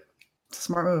 Yep. It's a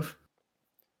smart move.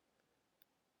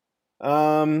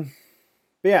 But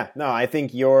yeah, no, I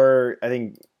think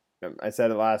I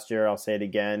said it last year, I'll say it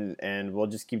again, and we'll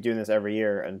just keep doing this every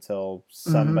year until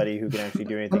somebody who can actually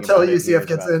do anything until UCF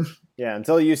gets in. Yeah,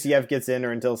 until UCF gets in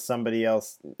or until somebody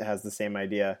else has the same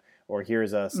idea or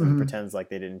hears us and pretends like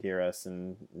they didn't hear us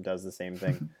and does the same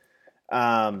thing.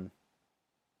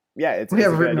 Yeah, we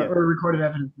have recorded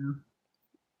evidence now.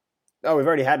 Oh, we've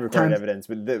already had recorded evidence,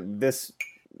 but this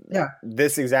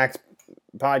exact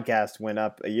podcast went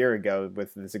up a year ago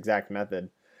with this exact method.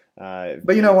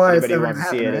 But you know why anybody wants to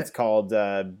see it? Right? It's called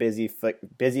Busy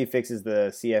Fixes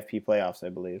the CFP Playoffs, I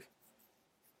believe.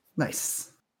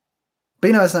 Nice. But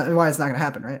you know why it's not going to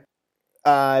happen, right?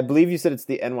 I believe you said it's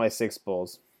the NY6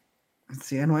 Bulls. It's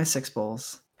the NY6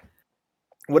 Bulls.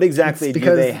 What exactly do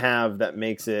they have that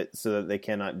makes it so that they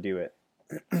cannot do it?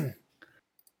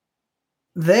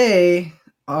 They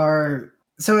are...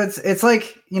 So it's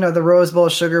like, the Rose Bowl,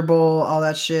 Sugar Bowl, all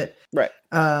that shit. Right.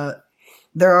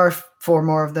 There are 4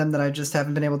 more of them that I just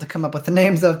haven't been able to come up with the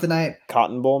names of tonight.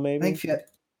 Cotton Bowl, maybe? I think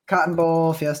Cotton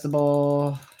Bowl, Fiesta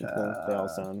Bowl. They all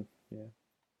sound, yeah.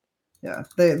 Yeah,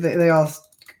 they all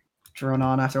drone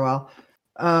on after a while.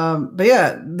 But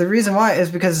yeah, the reason why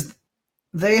is because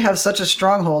they have such a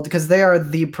stronghold because they are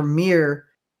the premier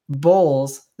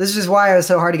bowls. This is why it was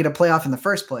so hard to get a playoff in the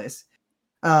first place.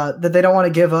 That they don't want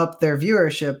to give up their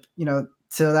viewership,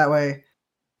 so that way,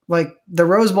 like the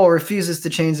Rose Bowl refuses to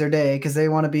change their day because they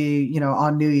want to be,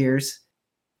 on New Year's.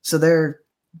 So they're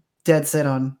dead set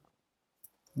on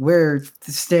we're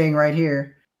staying right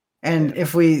here. And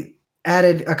if we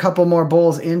added a couple more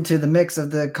bowls into the mix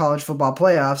of the college football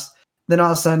playoffs, then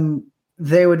all of a sudden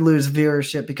they would lose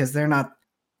viewership because they're not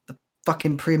the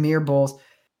fucking premier bowls.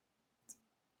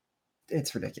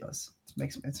 It's ridiculous.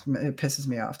 It pisses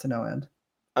me off to no end.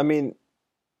 I mean,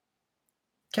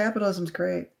 capitalism's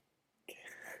great.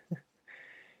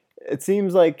 It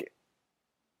seems like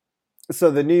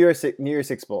the New Year's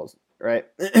Six Bowls, right?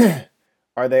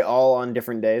 Are they all on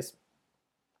different days?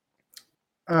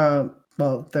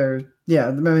 Well, they're they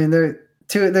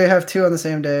have 2 on the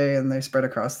same day and they spread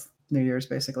across New Year's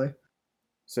basically.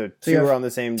 So 2 are on the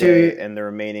same day and the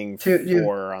remaining 4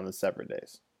 are on the separate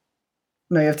days.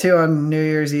 No, you have 2 on New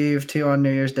Year's Eve, 2 on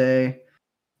New Year's Day,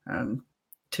 and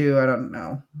 2, I don't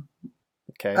know.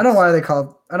 Okay. I don't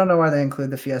know why they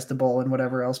include the Fiesta Bowl and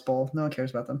whatever else bowl. No one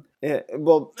cares about them. Yeah,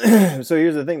 well, so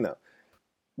here's the thing though.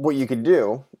 What you could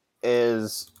do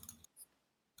is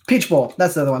Peach Bowl.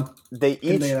 That's the other one. They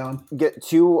each get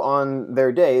 2 on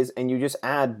their days, and you just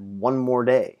add 1 more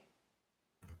day.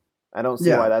 I don't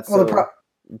see why that's so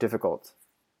difficult.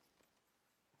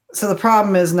 So the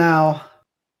problem is now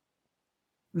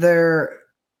they're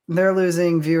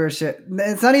losing viewership.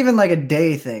 It's not even like a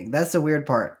day thing. That's the weird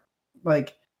part.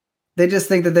 Like they just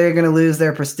think that they're going to lose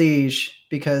their prestige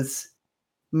because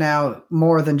now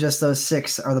more than just those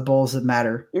 6 are the bowls that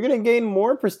matter. You're going to gain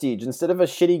more prestige instead of a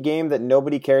shitty game that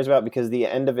nobody cares about because the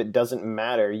end of it doesn't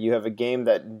matter. You have a game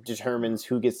that determines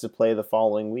who gets to play the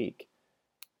following week.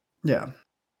 Yeah.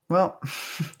 Well,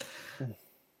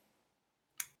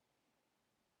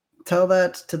 Tell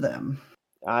that to them.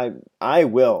 I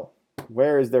will.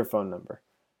 Where is their phone number?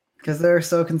 Because they're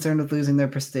so concerned with losing their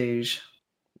prestige.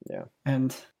 Yeah.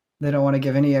 And they don't want to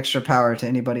give any extra power to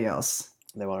anybody else.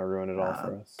 They want to ruin it all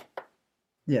for us.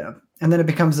 Yeah. And then it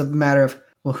becomes a matter of,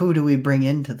 well, who do we bring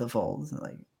into the fold?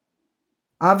 Like,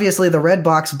 obviously the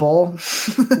Redbox Bowl.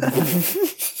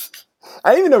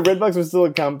 I didn't even know Redbox was still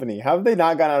a company. How have they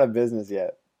not gone out of business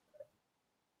yet?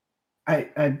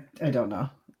 I don't know.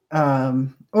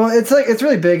 Well, it's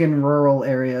really big in rural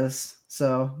areas,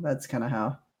 so that's kind of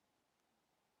how.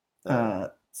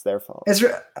 It's their fault.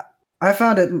 I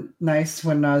found it nice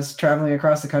when I was traveling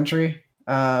across the country,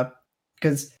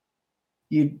 because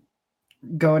you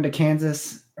go into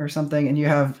Kansas or something and you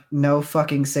have no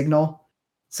fucking signal.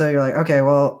 So you're like, okay,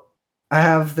 well, I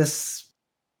have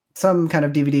some kind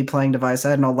of DVD playing device. I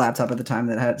had an old laptop at the time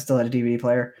that still had a DVD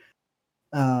player.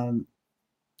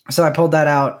 So I pulled that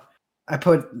out. I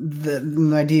put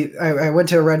I went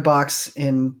to a Redbox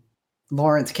in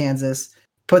Lawrence, Kansas,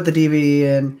 put the DVD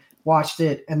in, watched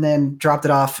it, and then dropped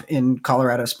it off in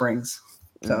Colorado Springs.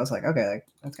 So I was like, okay,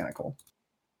 that's kind of cool.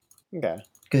 Okay.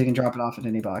 Because you can drop it off in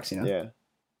any box, Yeah.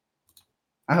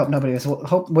 I hope nobody was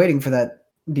waiting for that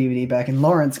DVD back in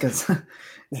Lawrence, because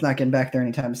it's not getting back there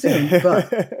anytime soon.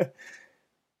 But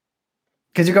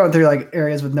because you're going through like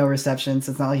areas with no reception,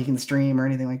 so it's not like you can stream or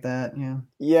anything like that. Yeah.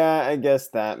 Yeah, I guess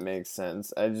that makes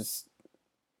sense. I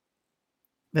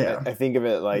think of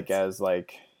it like as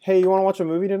like, hey, you want to watch a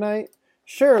movie tonight?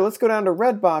 Sure, let's go down to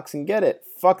Redbox and get it.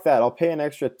 Fuck that. I'll pay an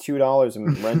extra $2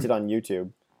 and rent it on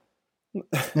YouTube.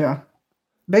 Yeah.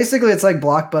 Basically, it's like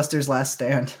Blockbuster's Last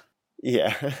Stand.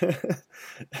 Yeah.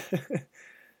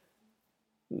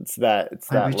 It's that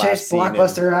We chased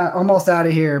Blockbuster almost out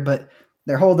of here, but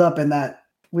they're holed up in that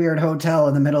weird hotel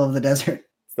in the middle of the desert.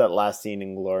 It's that last scene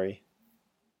in Glory.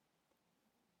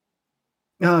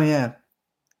 Oh, yeah.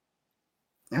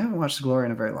 I haven't watched Glory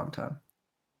in a very long time.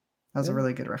 That was a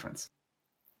really good reference.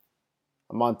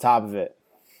 I'm on top of it.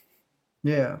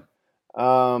 Yeah.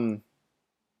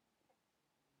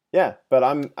 Yeah, but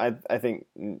I think,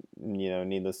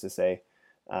 needless to say,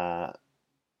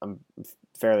 I'm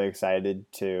fairly excited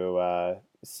to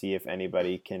see if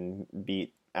anybody can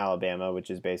beat Alabama, which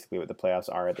is basically what the playoffs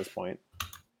are at this point.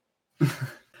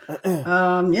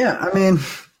 Yeah, I mean,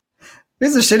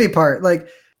 here's the shitty part. Like,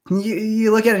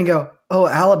 you look at it and go, oh,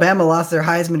 Alabama lost their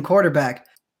Heisman quarterback.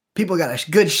 People got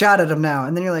a good shot at him now.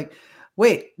 And then you're like,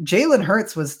 wait, Jalen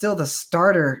Hurts was still the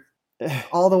starter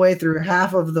all the way through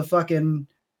half of the fucking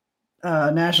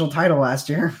national title last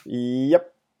year.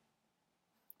 Yep.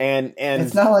 And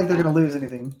it's not like they're going to lose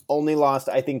anything. Only lost,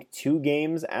 I think, 2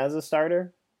 games as a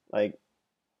starter, like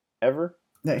ever.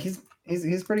 Yeah, he's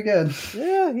pretty good.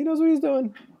 Yeah, he knows what he's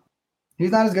doing.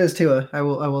 He's not as good as Tua, I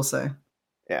will say.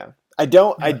 Yeah, I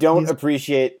don't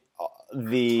appreciate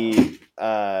the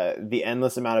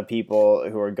endless amount of people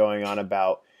who are going on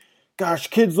about, gosh,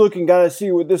 kids looking, gotta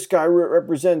see what this guy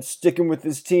represents, sticking with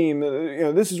this team.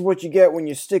 This is what you get when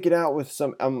you stick it out with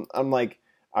some. I'm like,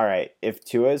 all right, if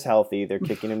Tua is healthy, they're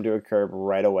kicking him to a curb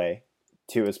right away.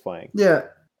 Tua's playing. Yeah.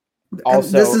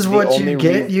 Also, this is what you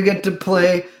get. You get to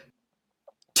play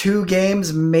 2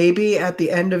 games maybe at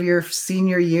the end of your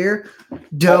senior year.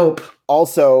 Dope.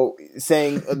 Also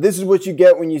saying, this is what you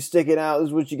get when you stick it out. This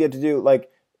is what you get to do. Like,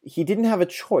 he didn't have a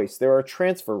choice. There are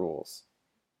transfer rules.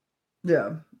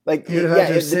 Yeah. Like, you'd have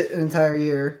to sit an entire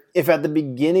year. If at the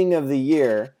beginning of the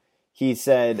year he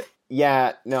said,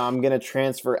 yeah, no, I'm going to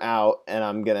transfer out and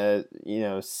I'm going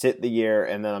to, sit the year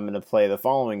and then I'm going to play the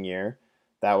following year.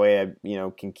 That way I,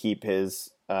 can keep his,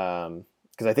 because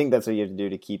I think that's what you have to do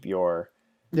to keep your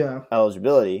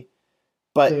eligibility.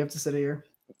 But so you have to sit a year.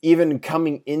 Even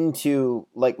coming into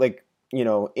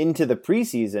into the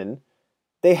preseason,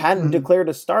 they hadn't declared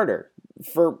a starter.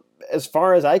 For as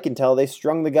far as I can tell, they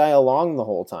strung the guy along the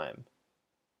whole time.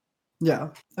 Yeah,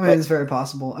 I mean, it's very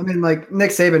possible. I mean, like,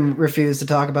 Nick Saban refused to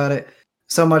talk about it,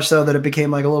 so much so that it became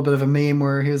like a little bit of a meme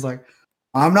where he was like,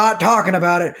 I'm not talking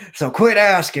about it, so quit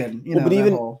asking. But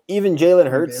even Jalen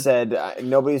Hurts said,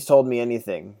 nobody's told me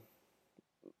anything.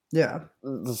 Yeah.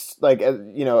 Like,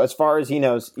 as far as he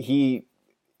knows, he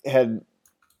had,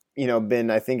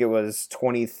 been, I think it was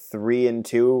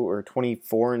 23-2 or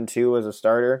 24-2 as a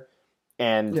starter.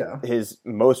 And his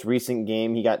most recent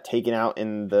game, he got taken out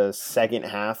in the second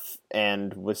half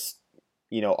and was,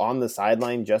 on the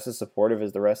sideline just as supportive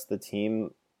as the rest of the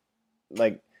team.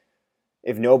 Like,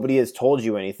 if nobody has told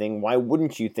you anything, why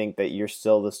wouldn't you think that you're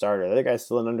still the starter? The other guy's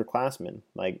still an underclassman.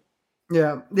 Like,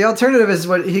 yeah, the alternative is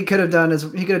what he could have done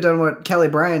what Kelly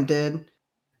Bryant did.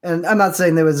 And I'm not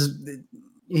saying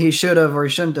he should have or he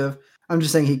shouldn't have. I'm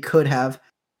just saying he could have.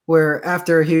 Where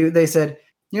after they said,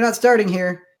 you're not starting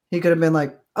here. He could have been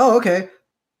like, oh, okay,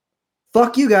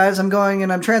 fuck you guys, I'm going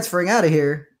and I'm transferring out of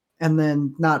here, and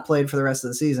then not played for the rest of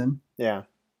the season. Yeah.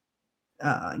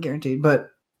 Guaranteed.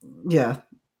 But yeah,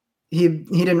 he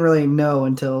didn't really know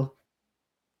until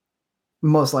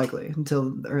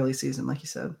the early season, like you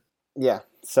said. Yeah.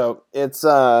 So it's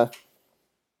yeah,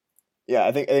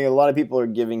 I think a lot of people are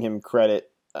giving him credit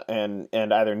and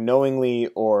either knowingly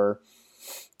or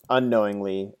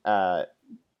unknowingly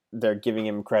they're giving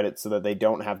him credit so that they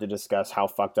don't have to discuss how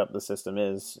fucked up the system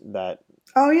is. That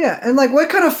Oh yeah, and like, what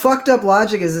kind of fucked up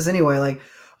logic is this anyway? Like,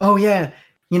 oh yeah,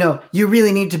 you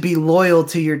really need to be loyal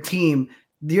to your team.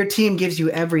 Your team gives you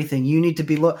everything. You need to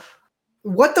be loyal.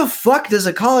 What the fuck does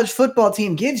a college football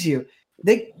team gives you?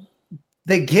 They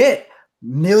get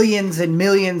millions and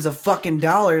millions of fucking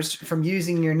dollars from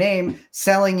using your name,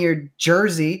 selling your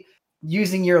jersey,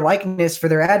 using your likeness for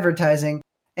their advertising,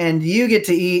 and you get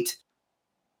to eat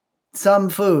some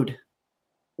food.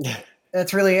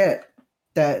 That's really it.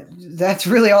 That's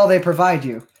really all they provide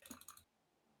you.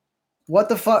 What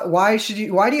the fuck? Why do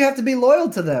you have to be loyal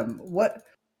to them? What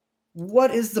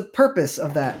is the purpose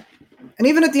of that? And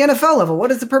even at the NFL level,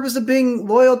 what is the purpose of being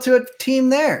loyal to a team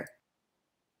there?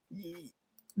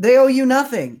 They owe you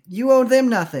nothing. You owe them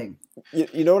nothing.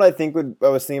 You know what I think I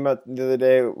was thinking about the other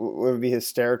day would be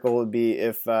hysterical would be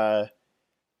if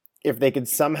they could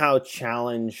somehow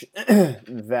challenge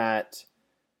that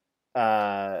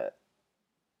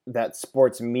that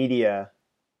sports media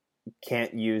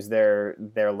can't use their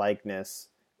likeness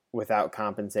without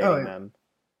compensating them.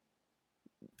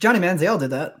 Johnny Manziel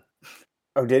did that.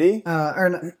 Oh, did he?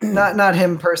 Or not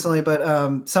him personally,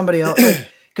 but somebody else.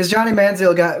 Because Johnny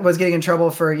Manziel was getting in trouble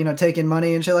for taking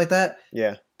money and shit like that.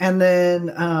 Yeah. And then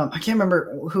I can't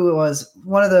remember who it was.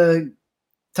 One of the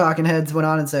talking heads went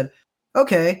on and said,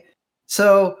 "Okay,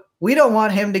 so we don't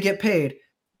want him to get paid,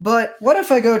 but what if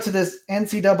I go to this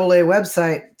NCAA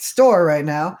website store right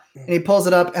now?" And he pulls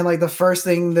it up, and like the first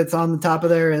thing that's on the top of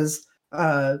there is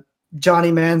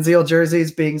Johnny Manziel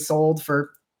jerseys being sold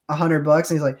for $100,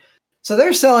 and he's like, "So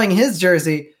they're selling his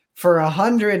jersey for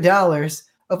 $100,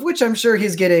 of which I'm sure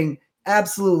he's getting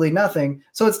absolutely nothing.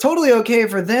 So it's totally okay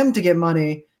for them to get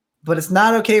money, but it's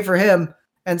not okay for him."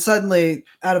 And suddenly,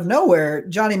 out of nowhere,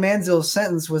 Johnny Manziel's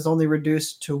sentence was only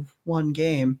reduced to 1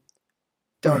 game.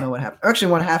 Don't know what happened.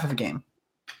 Actually, 1/2 of a game.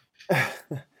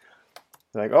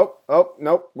 Like, oh,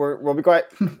 nope. We'll be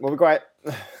quiet. We'll be quiet.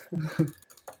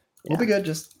 We'll be good.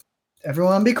 Just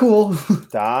everyone be cool.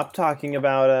 Stop talking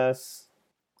about us.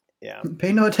 Yeah.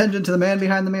 Pay no attention to the man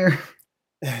behind the mirror.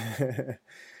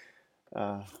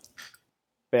 But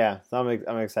yeah, so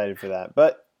I'm excited for that.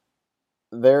 But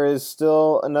there is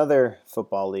still another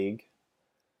football league.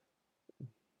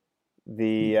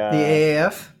 The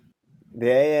AAF. The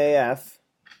AAF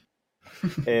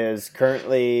is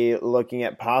currently looking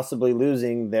at possibly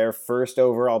losing their first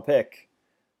overall pick.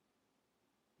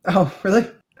 Oh, really?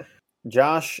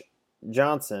 Josh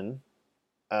Johnson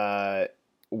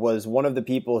was one of the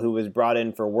people who was brought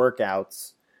in for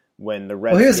workouts when the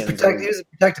Redskins. He was a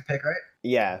protected pick, right?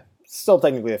 Yeah, still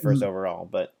technically the first overall,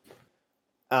 but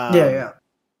yeah.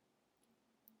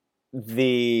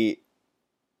 The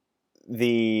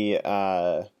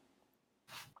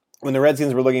when the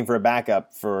Redskins were looking for a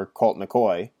backup for Colt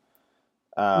McCoy,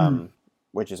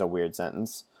 which is a weird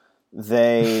sentence,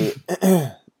 they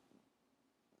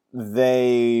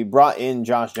they brought in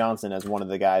Josh Johnson as one of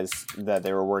the guys that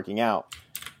they were working out.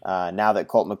 Now that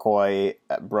Colt McCoy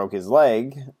broke his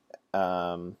leg,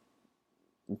 out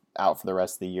for the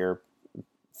rest of the year,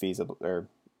 feasible, or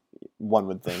one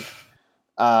would think.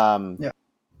 Yeah.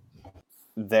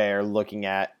 They're looking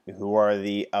at who are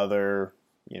the other,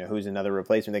 who's another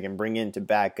replacement they can bring in to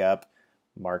back up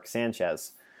Mark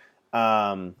Sanchez.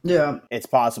 It's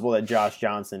possible that Josh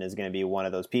Johnson is going to be one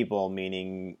of those people,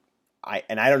 meaning I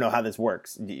don't know how this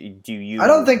works. Do you? I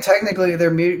don't think technically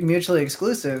they're mutually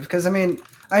exclusive, because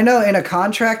I know in a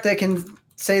contract they can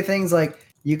say things like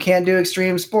you can't do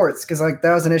extreme sports, because like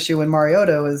that was an issue when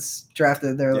Mariota was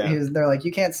drafted. They're like,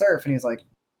 you can't surf, and he's like,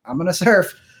 I'm gonna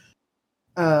surf.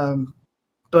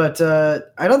 But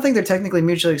I don't think they're technically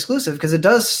mutually exclusive, because it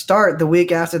does start the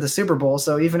week after the Super Bowl.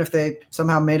 So even if they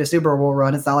somehow made a Super Bowl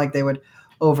run, it's not like they would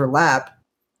overlap.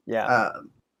 Yeah.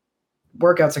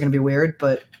 Workouts are going to be weird,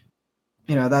 but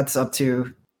that's up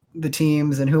to the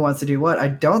teams and who wants to do what. I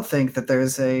don't think that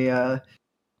there's a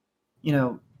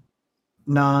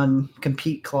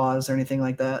non-compete clause or anything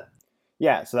like that.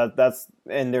 Yeah, so that's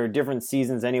and there are different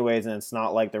seasons anyways, and it's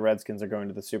not like the Redskins are going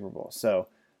to the Super Bowl. So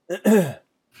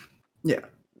yeah.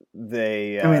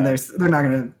 They're not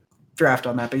going to draft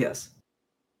on that, but yes.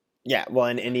 Yeah, well,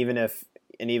 and even if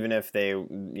and even if they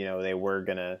they were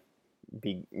gonna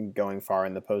be going far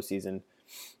in the postseason,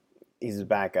 he's a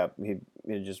backup. He'd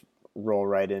just roll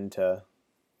right into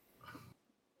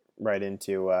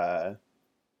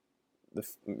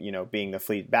being the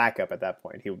fleet backup at that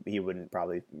point. He wouldn't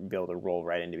probably be able to roll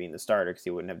right into being the starter because he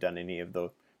wouldn't have done any of the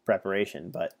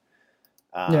preparation. But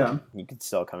he could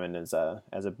still come in as a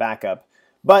backup.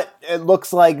 But it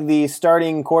looks like the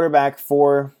starting quarterback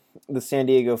for the San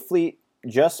Diego Fleet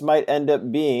just might end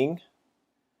up being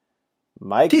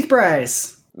Keith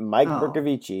Price. Mike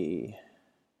Bercovici.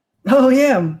 Oh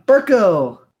yeah,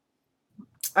 Burko.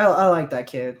 I like that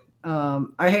kid.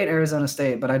 I hate Arizona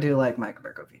State, but I do like Mike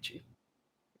Bercovici.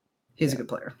 He's a good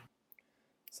player.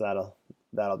 So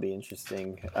that'll be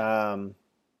interesting. Do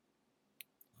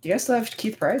you guys still have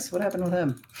Keith Price? What happened with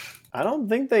him? I don't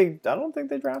think they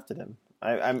drafted him.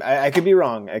 I could be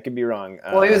wrong.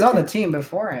 Well, he was on the team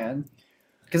beforehand.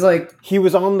 Because he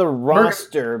was on the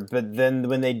roster, but then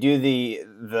when they do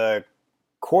the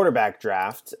quarterback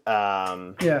draft,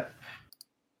 yeah,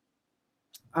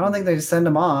 I don't think they send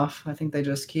him off. I think they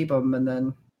just keep him and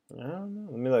then. I don't know.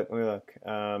 Let me look.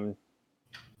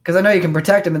 Because I know you can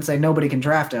protect him and say nobody can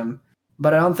draft him,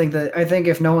 but I don't think that. I think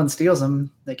if no one steals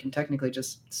him, they can technically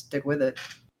just stick with it.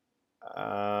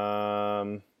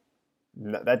 That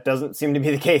doesn't seem to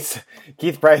be the case.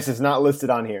 Keith Price is not listed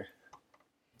on here.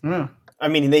 Hmm. I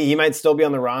mean, he might still be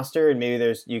on the roster, and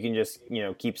maybe you can just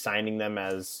keep signing them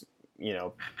as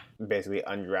basically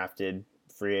undrafted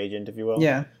free agent, if you will.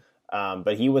 Yeah.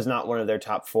 But he was not one of their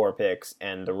top 4 picks,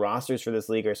 and the rosters for this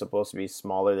league are supposed to be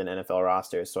smaller than NFL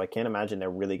rosters, so I can't imagine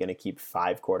they're really going to keep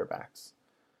 5 quarterbacks.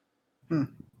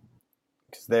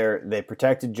 Because they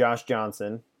protected Josh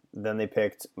Johnson, then they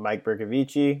picked Mike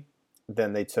Bercovici,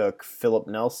 then they took Philip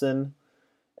Nelson,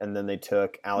 and then they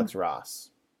took Alex Ross.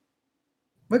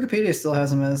 Wikipedia still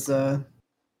has him as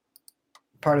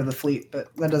part of the fleet,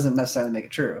 but that doesn't necessarily make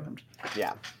it true.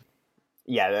 Yeah.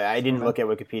 Yeah, I didn't look at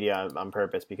Wikipedia on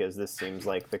purpose because this seems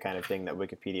like the kind of thing that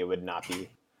Wikipedia would not be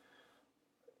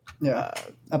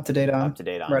up to date on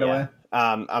right away.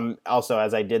 Also,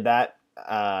 as I did that,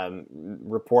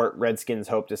 report Redskins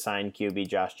hope to sign QB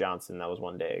Josh Johnson. That was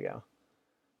 1 day ago.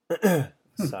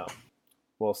 So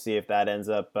we'll see if that ends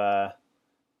up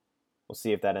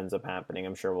happening.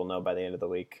 I'm sure we'll know by the end of the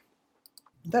week.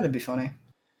 That'd be funny.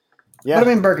 Yeah. But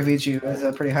I mean, Bercovici was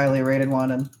a pretty highly rated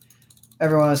one, and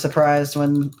everyone was surprised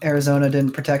when Arizona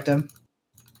didn't protect him.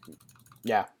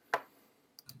 Yeah.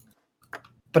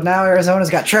 But now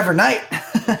Arizona's got Trevor Knight,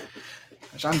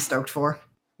 which I'm stoked for.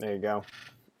 There you go.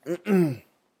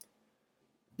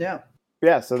 Yeah.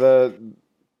 Yeah, so the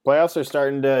playoffs are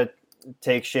starting to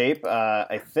take shape.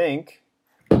 I think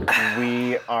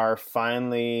we are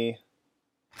finally...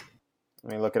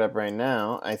 Let me look it up right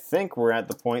now. I think we're at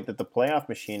the point that the playoff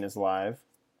machine is live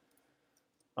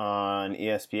on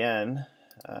ESPN.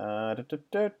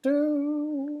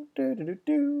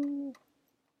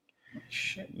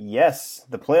 Shit. Yes,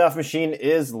 the playoff machine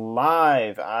is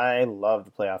live. I love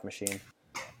the playoff machine.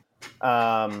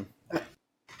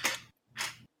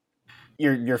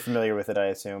 You're familiar with it, I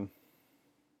assume.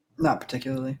 Not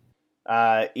particularly.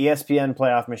 ESPN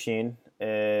playoff machine.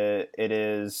 It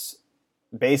is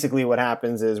basically what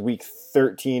happens is week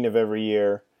 13 of every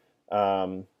year.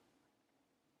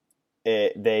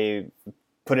 They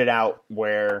put it out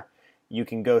where you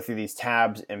can go through these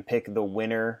tabs and pick the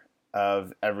winner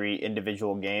of every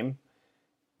individual game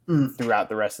throughout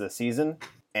the rest of the season,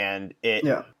 and it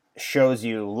shows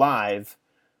you live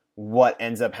what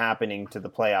ends up happening to the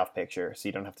playoff picture, so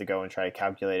you don't have to go and try to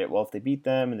calculate it. Well, if they beat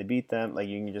them, like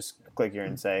you can just click here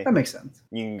and say that makes sense.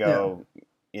 You can go,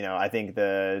 I think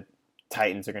the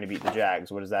Titans are going to beat the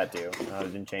Jags. What does that do? It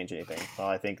didn't change anything. Well,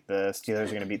 I think the Steelers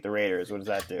are going to beat the Raiders. What does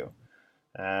that do?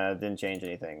 Didn't change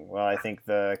anything. Well, I think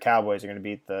the Cowboys are going to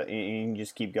beat the. You can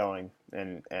just keep going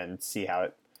and see how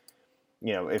it.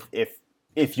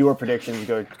 If your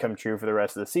predictions come true for the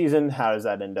rest of the season, how does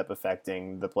that end up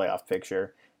affecting the playoff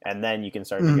picture? And then you can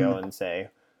start to go and say,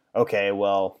 okay,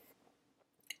 well,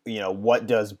 what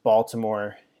does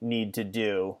Baltimore need to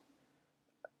do?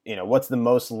 What's the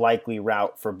most likely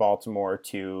route for Baltimore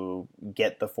to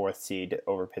get the 4th seed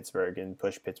over Pittsburgh and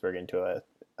push Pittsburgh into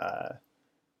a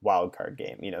wild card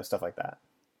game? Stuff like that.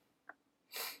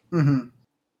 Mm-hmm.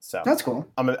 So that's cool.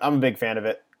 I'm a big fan of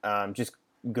it. Just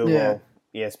Google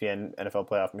ESPN NFL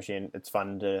playoff machine. It's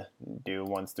fun to do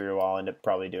once through. I'll end up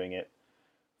probably doing it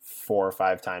 4 or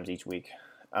 5 times each week.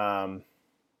 So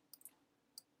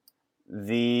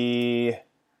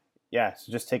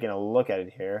just taking a look at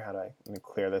it here. Let me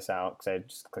clear this out because I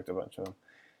just clicked a bunch of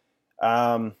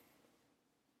them.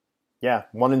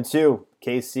 1 and 2.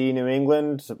 KC, New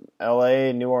England,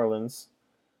 LA, New Orleans.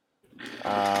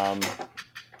 And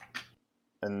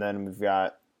then we've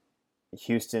got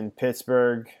Houston,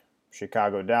 Pittsburgh,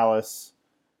 Chicago, Dallas.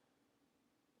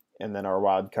 And then our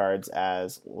wild cards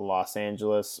as Los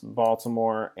Angeles,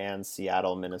 Baltimore, and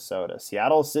Seattle, Minnesota.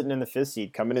 Seattle's sitting in the 5th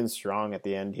seed, coming in strong at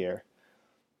the end here.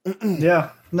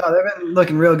 Yeah. No, they've been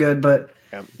looking real good, but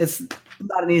Yep. It's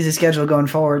not an easy schedule going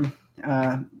forward.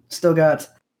 Still got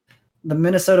the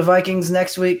Minnesota Vikings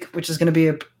next week, which is going to be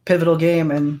a pivotal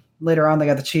game, and later on they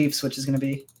got the Chiefs, which is going to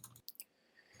be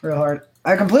real hard.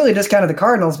 I completely discounted the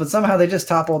Cardinals, but somehow they just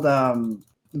toppled the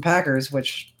Packers,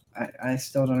 which I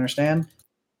still don't understand.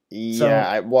 Yeah,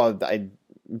 I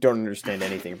don't understand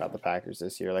anything about the Packers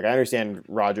this year. Like, I understand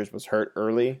Rodgers was hurt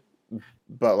early,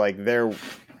 but like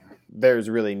there's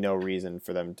really no reason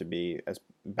for them to be as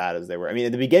bad as they were. I mean,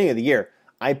 at the beginning of the year,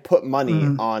 I put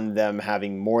money on them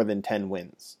having more than 10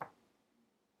 wins.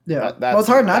 Yeah, well, it's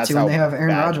hard not to when they have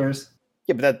Aaron Rodgers.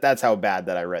 Yeah, but that's how bad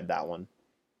that I read that one.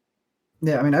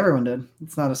 Yeah, I mean, everyone did.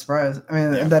 It's not a surprise. I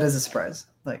mean, that is a surprise.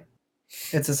 Like,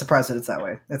 it's a surprise that it's that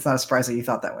way. It's not a surprise that you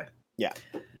thought that way. Yeah,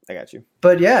 I got you.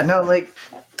 But yeah, no, like,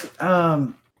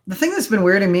 the thing that's been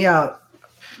weirding me out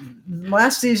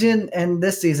last season and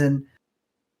this season,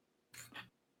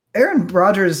 Aaron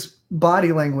Rodgers'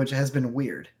 body language has been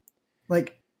weird.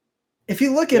 Like, if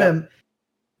you look at him,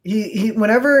 he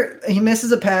whenever he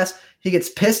misses a pass, he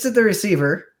gets pissed at the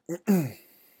receiver,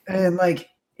 and like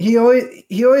he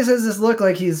always has this look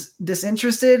like he's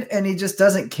disinterested and he just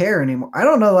doesn't care anymore. I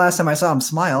don't know the last time I saw him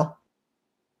smile.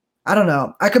 I don't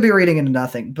know. I could be reading into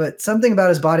nothing, but something about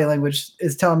his body language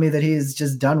is telling me that he's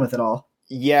just done with it all.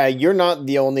 Yeah, you're not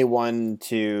the only one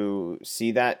to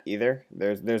see that either.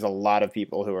 There's a lot of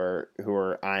people who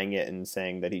are eyeing it and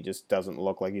saying that he just doesn't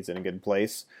look like he's in a good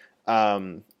place.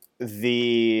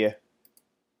 The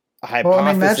hypothesis. Well,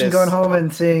 I mean, imagine going home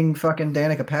and seeing fucking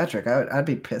Danica Patrick. I'd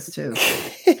be pissed too.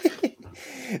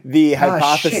 The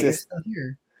hypothesis.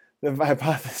 Shit, the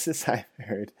hypothesis I've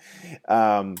heard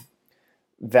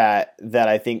that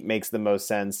I think makes the most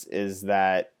sense is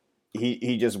that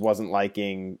he just wasn't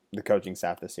liking the coaching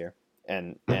staff this year,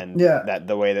 and that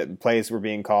the way that plays were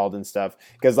being called and stuff.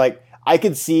 Because like I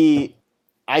could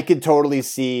totally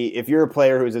see if you're a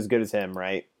player who's as good as him,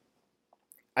 right?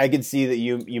 I could see that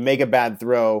you make a bad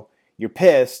throw, you're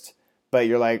pissed, but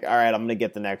you're like, all right, I'm gonna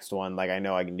get the next one. Like I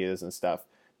know I can do this and stuff.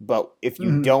 But if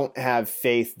you don't have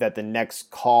faith that the next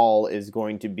call is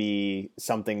going to be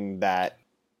something that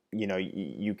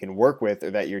you can work with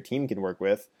or that your team can work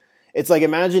with. It's like,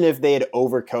 imagine if they had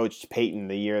overcoached Peyton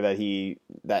the year that he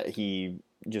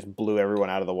just blew everyone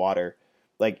out of the water.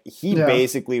 Like he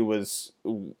basically was,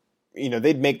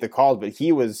 they'd make the calls, but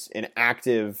he was an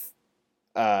active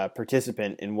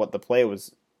participant in what the play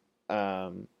was,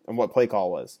 and what play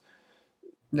call was.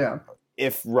 Yeah.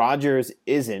 If Rodgers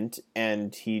isn't,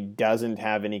 and he doesn't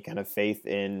have any kind of faith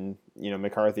in,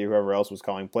 McCarthy or whoever else was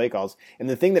calling play calls, and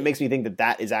the thing that makes me think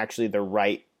that is actually the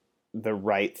right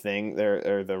thing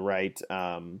there, or the right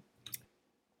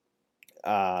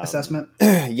assessment.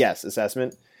 Yes,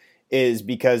 assessment is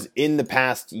because in the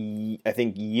past, I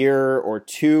think year or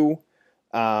two,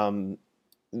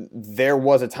 there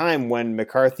was a time when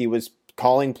McCarthy was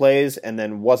calling plays and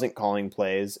then wasn't calling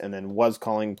plays and then was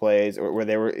calling plays, or where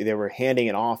they were handing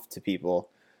it off to people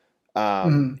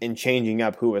and changing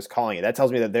up who was calling it. That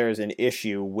tells me that there is an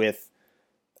issue with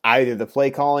either the play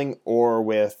calling or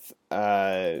with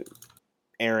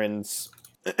Aaron's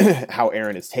how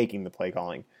Aaron is taking the play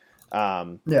calling.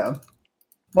 Yeah. Well,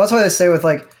 that's why they say with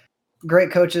like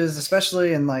great coaches,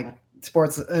 especially in like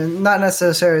sports, not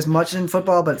necessarily as much in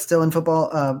football, but still in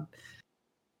football,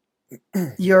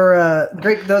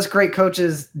 those great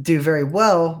coaches do very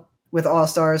well with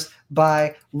all-stars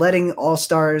by letting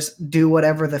all-stars do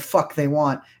whatever the fuck they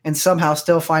want and somehow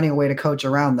still finding a way to coach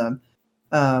around them.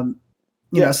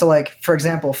 So like, for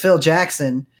example, Phil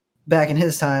Jackson back in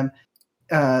his time,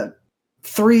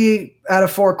 3 out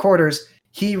of 4 quarters,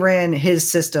 he ran his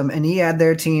system and he had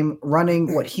their team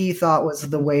running what he thought was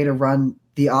the way to run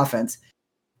the offense.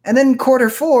 And then quarter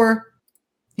 4,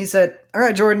 he said, all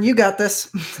right, Jordan, you got this.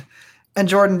 And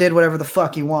Jordan did whatever the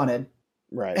fuck he wanted.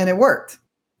 Right. And it worked.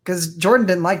 Because Jordan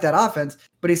didn't like that offense,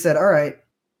 but he said, all right,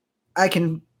 I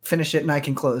can finish it and I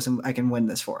can close and I can win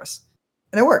this for us.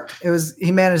 And it worked.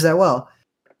 He managed that well.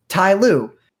 Ty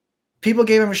Lue. People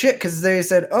gave him shit because they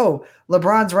said, oh,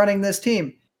 LeBron's running this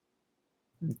team.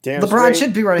 Damn LeBron straight.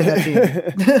 should be running that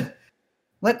team.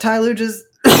 Let Ty Lue just,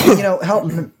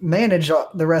 help manage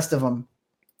the rest of them.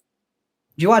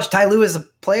 Did you watch Ty Lue as a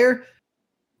player?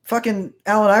 Fucking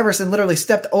Allen Iverson literally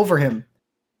stepped over him.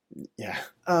 Yeah.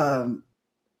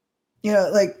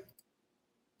 Like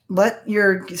let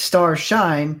your stars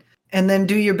shine, and then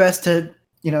do your best to,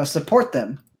 support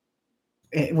them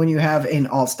when you have an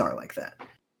all-star like that.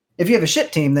 If you have a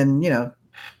shit team, then,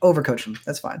 overcoach them.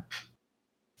 That's fine.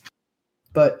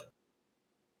 But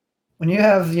when you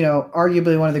have,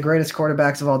 arguably one of the greatest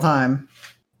quarterbacks of all time,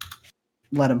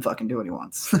 let him fucking do what he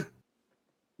wants.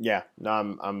 Yeah, no,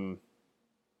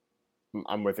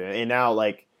 I'm with you. And now,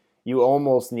 like, you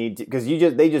almost need to, because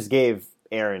they just gave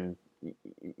Aaron,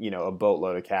 a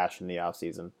boatload of cash in the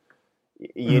offseason.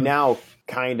 You now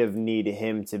kind of need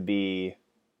him to be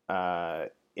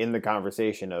in the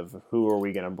conversation of who are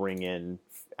we going to bring in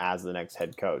as the next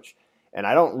head coach. And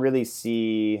I don't really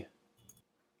see.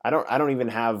 I don't even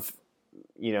have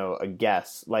a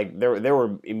guess. Like there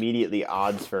were immediately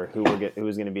odds for who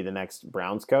was going to be the next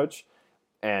Browns coach.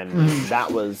 And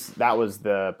that was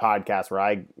the podcast where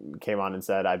I came on and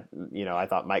said I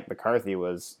thought Mike McCarthy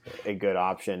was a good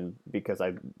option because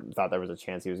I thought there was a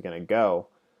chance he was going to go.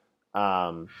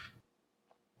 But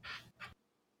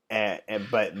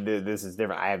this is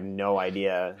different. I have no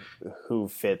idea who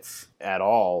fits at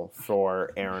all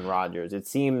for Aaron Rodgers. It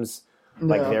seems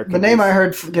like the name I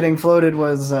heard getting floated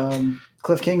was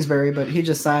Cliff Kingsbury, but he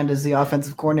just signed as the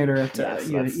offensive coordinator at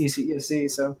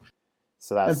USC. So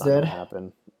that's not going to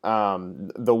happen.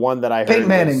 The one that I heard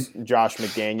was Josh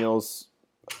McDaniels.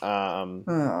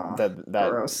 That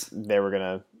they were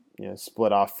going to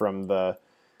split off from the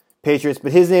Patriots,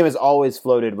 but his name is always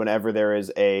floated whenever there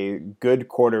is a good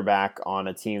quarterback on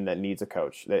a team that needs a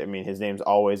coach. I mean, his name's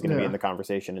always going to be in the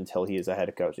conversation until he is a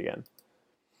head coach again.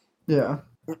 Yeah,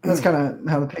 that's kind of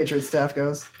how the Patriots staff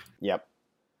goes. Yep.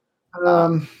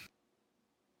 I'm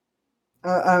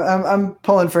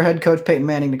pulling for head coach Peyton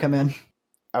Manning to come in.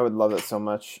 I would love it so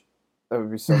much. That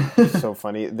would be so so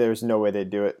funny. There's no way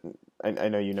they'd do it. I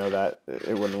know you know that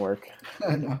it wouldn't work.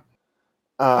 I know.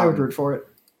 I would root for it.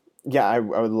 Yeah, I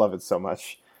would love it so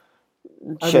much.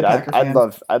 Shit, I'd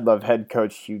love head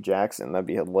coach Hugh Jackson. That'd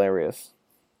be hilarious.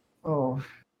 Oh,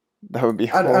 that would be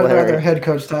hilarious. I'd rather head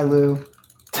coach Ty Lue.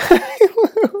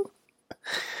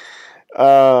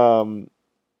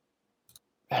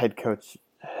 Head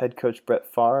coach Brett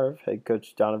Favre, head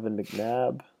coach Donovan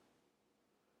McNabb.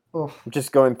 Oh. I'm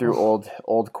just going through old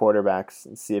quarterbacks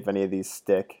and see if any of these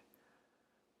stick.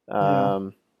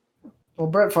 Well,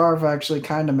 Brett Favre actually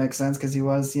kind of makes sense because he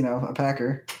was, a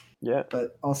Packer. Yeah.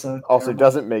 But also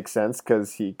doesn't make sense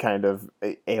because he kind of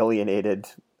alienated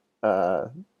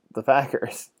the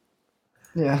Packers.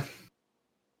 Yeah.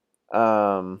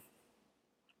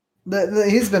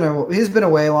 He's been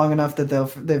away long enough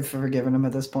that they've forgiven him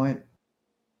at this point.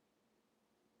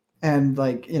 And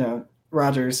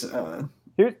Rodgers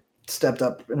stepped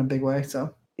up in a big way.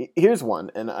 So here's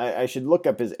one, and I should look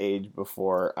up his age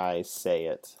before I say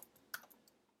it.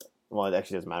 Well, it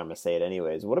actually doesn't matter. I'm going to say it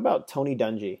anyways. What about Tony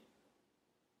Dungy?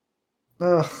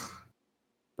 Ugh.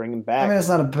 Bring him back. I mean, it's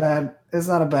not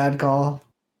a bad call.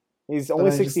 He's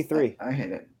only 63. I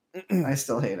hate it. I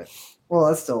still hate it. Well,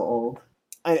 that's still old.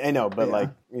 I know,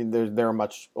 but there are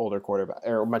much older quarterback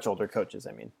or much older coaches.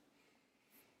 I mean,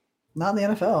 not in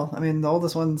the NFL. I mean, the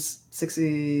oldest one's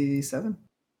 67.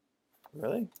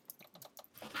 Really?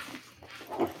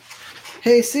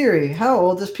 Hey Siri, how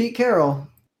old is Pete Carroll?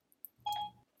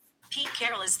 Pete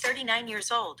Carroll is 39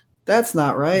 years old. That's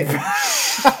not right.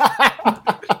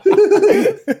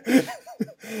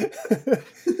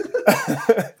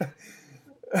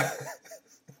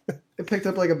 It picked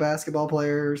up like a basketball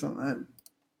player or something.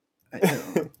 I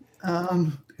don't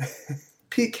know.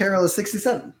 Pete Carroll is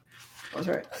 67. I was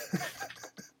right.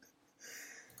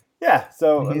 Yeah,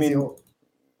 so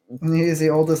he's the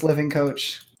oldest living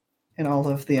coach in all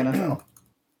of the NFL.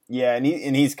 Yeah, and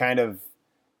he's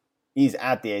he's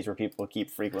at the age where people keep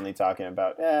frequently talking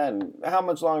about, and how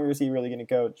much longer is he really going to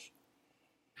coach?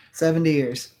 70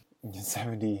 years.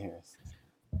 70 years.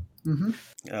 Mm-hmm.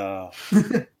 Oh.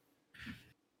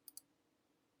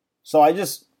 So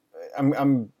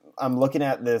I'm looking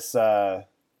at this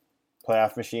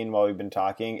playoff machine while we've been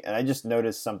talking, and I just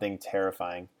noticed something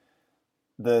terrifying.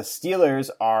 The Steelers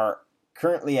are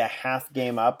currently a half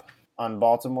game up on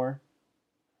Baltimore.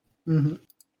 Mm-hmm.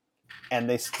 And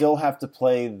they still have to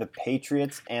play the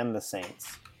Patriots and the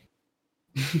Saints.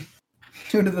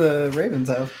 Who do the Ravens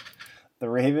have? The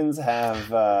Ravens have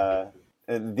the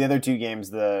other two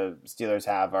games the Steelers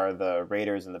have are the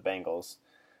Raiders and the Bengals.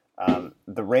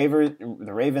 The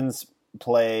Ravens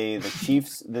play the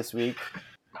Chiefs this week,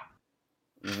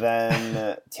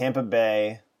 then Tampa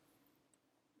Bay,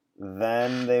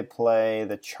 then they play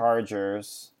the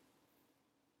Chargers.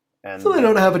 So they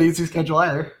don't have an easy schedule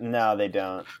either. No, they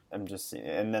don't. And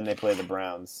then they play the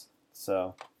Browns.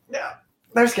 So yeah,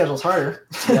 their schedule's harder.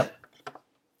 Yep.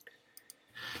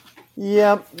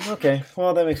 Yep. Okay.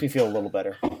 Well, that makes me feel a little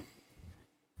better.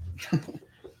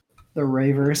 The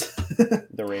Ravers.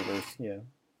 The Ravers. Yeah.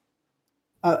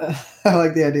 I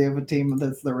like the idea of a team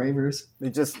that's the Ravers.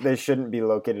 They shouldn't be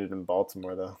located in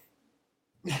Baltimore though.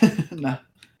 No.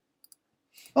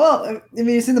 Well, I mean,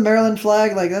 you seen the Maryland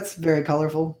flag? Like, that's very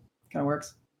colorful. Kind of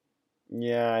works.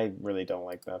 Yeah, I really don't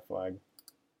like that flag.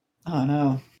 Oh,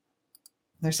 no.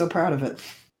 They're so proud of it.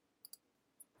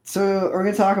 So, we're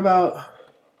going to talk about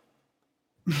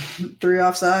 3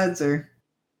 offsides or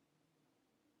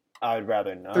I would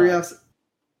rather not. 3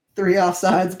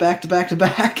 offsides back to back to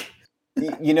back.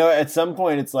 You know, at some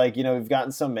point, it's like, you know, we've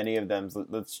gotten so many of them. So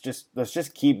let's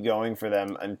just keep going for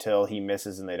them until he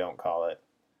misses and they don't call it.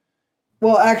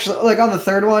 Well, actually, like on the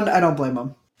third one, I don't blame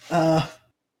him.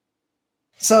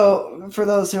 So, for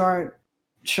those who aren't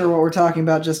sure what we're talking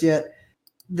about just yet,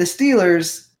 the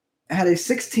Steelers had a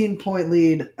 16-point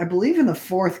lead, I believe, in the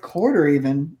fourth quarter,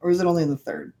 even, or was it only in the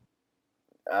third?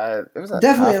 It was at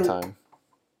Definitely- halftime.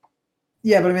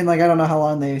 Yeah, but I mean, like, I don't know how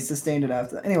long they sustained it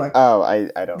after that. Anyway, Oh,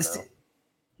 I don't know.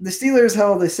 the Steelers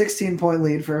held a 16-point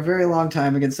lead for a very long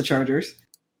time against the Chargers,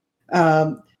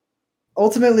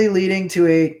 ultimately leading to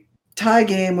a tie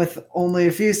game with only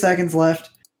a few seconds left,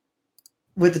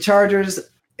 with the Chargers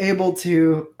able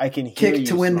to I can hear kick you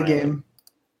to win the smiling. game.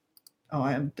 Oh,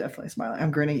 I am definitely smiling.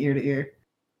 I'm grinning ear to ear.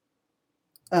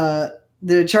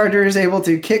 The Chargers able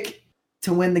to kick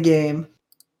to win the game,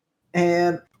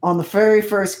 and on the very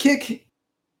first kick,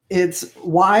 it's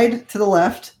wide to the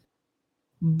left,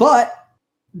 but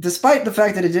despite the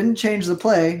fact that it didn't change the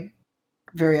play,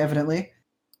 very evidently,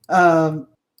 the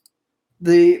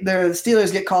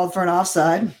Steelers get called for an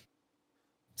offside.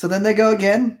 So then they go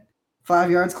again,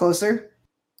 5 yards closer.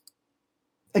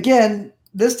 Again,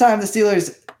 this time the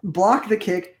Steelers block the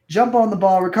kick, jump on the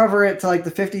ball, recover it to like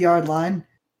the 50-yard line.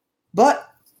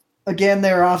 But again,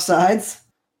 they're offsides.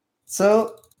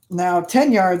 So now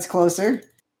 10 yards closer,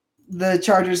 the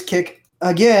Chargers kick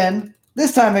again.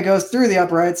 This time it goes through the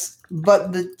uprights,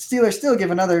 but the Steelers still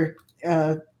give another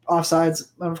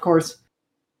offsides. And of course,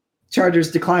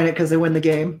 Chargers decline it because they win the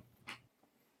game.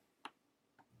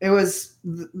 It was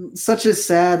such a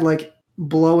sad, like,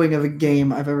 blowing of a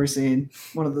game I've ever seen.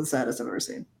 One of the saddest I've ever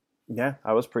seen. Yeah,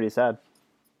 I was pretty sad.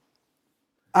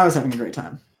 I was having a great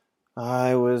time.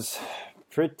 I was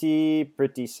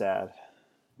pretty sad.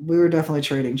 We were definitely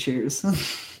trading cheers.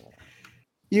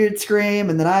 You'd scream,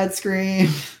 and then I'd scream.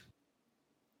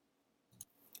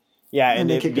 Yeah, And and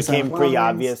they it kicked us became out of pretty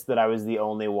Wild obvious that I was the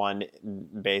only one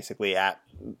basically at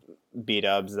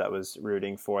B-Dubs that was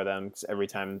rooting for them. 'Cause every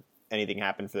time anything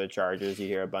happened for the Chargers, you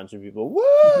hear a bunch of people,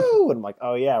 woo! And I'm like,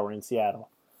 oh yeah, we're in Seattle.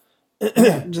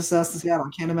 Just us to Seattle. I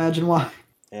can't imagine why.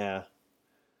 Yeah.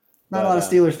 Not a lot of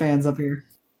Steelers fans up here.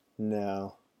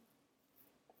 No.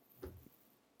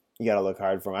 You gotta look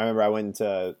hard for them. I remember I went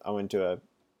to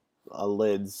a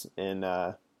Lids in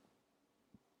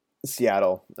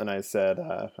Seattle, and I said,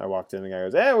 I walked in, and the guy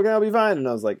goes, "Hey, we're gonna be fine," and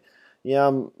I was like, "Yeah,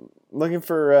 I'm looking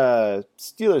for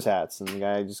Steelers hats," and the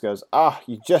guy just goes, "Ah,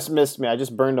 you just missed me. I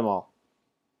just burned them all."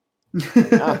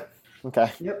 Ah,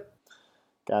 okay, Yep.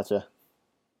 gotcha.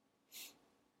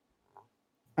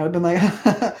 I'd have been like,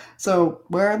 so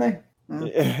where are they?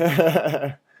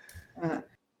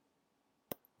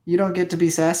 You don't get to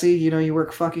be sassy. You know, you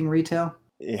work fucking retail.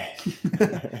 Yeah.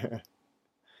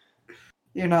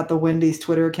 You're not the Wendy's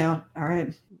Twitter account. All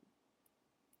right.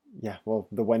 Yeah, well,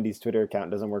 the Wendy's Twitter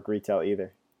account doesn't work retail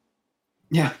either.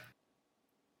 Yeah.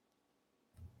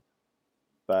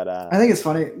 But I think it's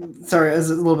funny. Sorry, as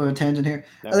a little bit of a tangent here.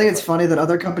 I think it's funny that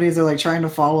other companies are like trying to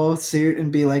follow suit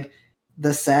and be like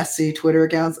the sassy Twitter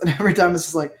accounts, and every time it's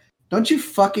just like, don't you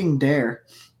fucking dare.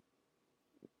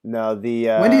 No, the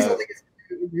Wendy's only gets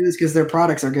to do this because their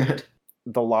products are good.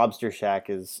 the Lobster Shack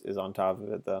is on top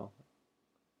of it though.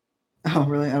 Oh,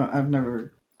 really? I've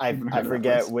never. I Haven't heard of that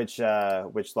forget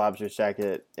place. which Lobster Shack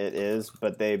it is,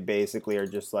 but they basically are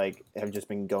just like have just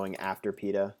been going after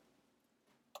PETA.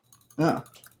 Oh,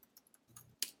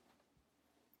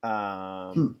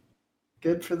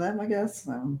 good for them, I guess.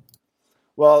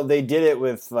 Well, they did it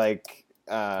with like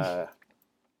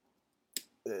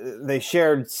they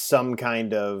shared some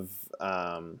kind of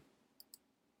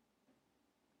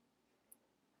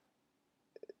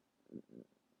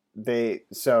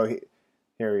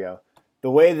here we go. The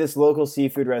way this local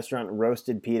seafood restaurant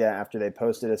roasted PETA after they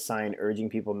posted a sign urging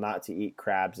people not to eat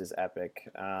crabs is epic.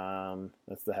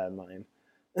 That's the headline.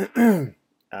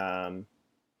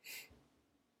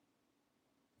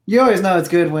 You always know it's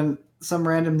good when some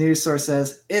random news source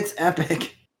says it's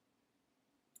epic.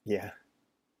 Yeah.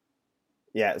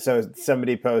 So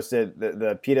somebody posted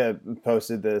the PETA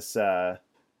posted this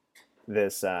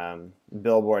this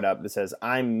billboard up that says,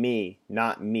 "I'm me,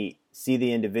 not meat. See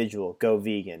the individual. Go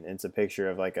vegan." And it's a picture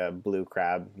of like a blue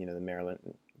crab, the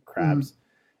Maryland crabs.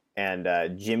 And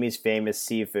Jimmy's Famous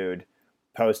Seafood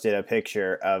posted a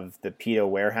picture of the PETA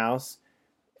warehouse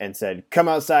and said, "Come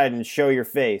outside and show your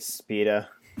face, PETA."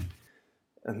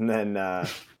 And then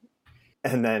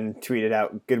tweeted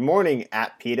out, "Good morning,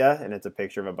 at PETA," and it's a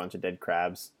picture of a bunch of dead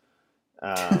crabs.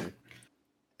 And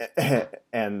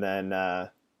then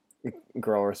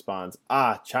girl responds,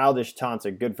 "Childish taunts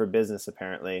are good for business,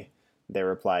 apparently." They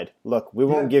replied, "Look, we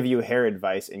won't give you hair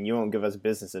advice, and you won't give us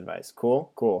business advice.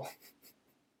 Cool?"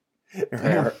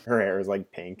 Her hair is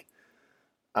like pink.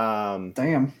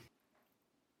 Damn.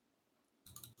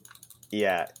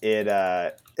 Yeah,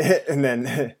 and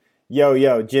then,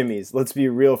 yo, Jimmy's, let's be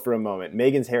real for a moment.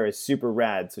 Megan's hair is super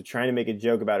rad, so trying to make a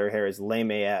joke about her hair is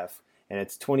lame AF. And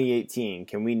it's 2018.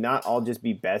 Can we not all just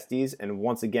be besties? And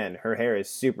once again, her hair is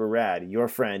super rad. Your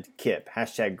friend, Kip.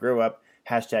 Hashtag grow up.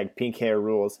 Hashtag pink hair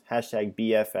rules. Hashtag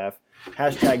BFF.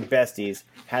 Hashtag besties.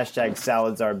 Hashtag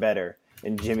salads are better.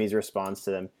 And Jimmy's response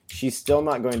to them, "She's still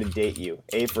not going to date you.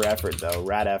 A for effort, though.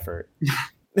 Rad effort."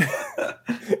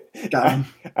 I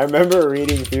remember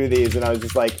reading through these and I was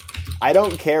just like, I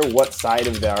don't care what side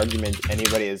of the argument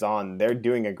anybody is on. They're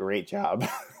doing a great job.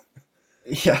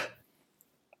 Yeah.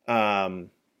 I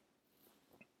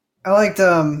liked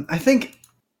I think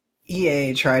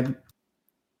EA tried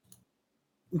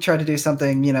to do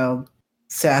something,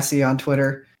 sassy on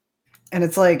Twitter. And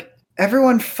it's like,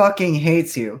 everyone fucking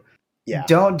hates you. Yeah.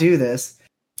 Don't do this.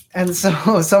 And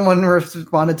so someone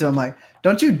responded to him like,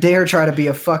 "Don't you dare try to be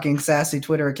a fucking sassy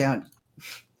Twitter account."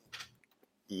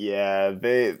 Yeah,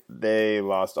 they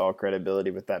lost all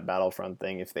credibility with that Battlefront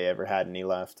thing if they ever had any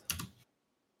left.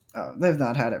 Oh, they've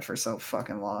not had it for so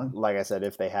fucking long. Like I said,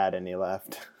 if they had any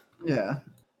left. Yeah.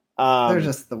 They're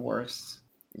just the worst.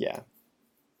 Yeah.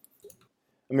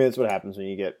 I mean, that's what happens when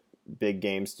you get big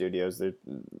game studios. There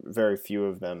very few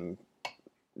of them,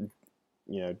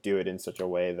 do it in such a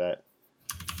way that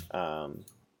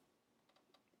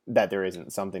that there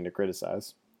isn't something to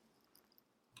criticize.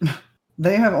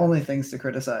 They have only things to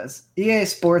criticize. EA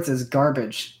Sports is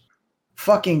garbage.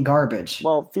 Fucking garbage.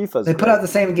 Well, FIFA's They put out the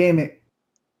same game.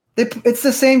 It's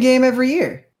the same game every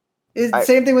year. It's the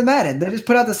same thing with Madden. They just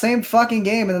put out the same fucking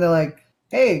game, and then they're like,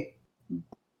 "Hey,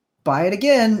 buy it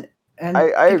again." And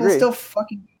I people agree. Still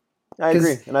fucking. I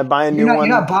agree, and I buy a new one. one.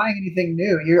 You're not buying anything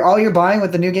new. All you're buying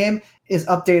with the new game is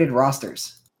updated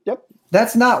rosters. Yep.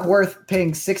 That's not worth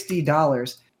paying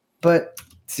 $60, but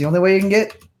it's the only way you can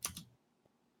get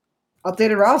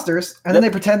updated rosters. And then they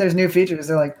pretend there's new features.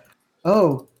 They're like,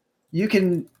 "Oh, you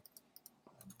can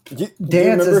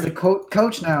dance as the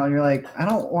coach now," and you're like, "I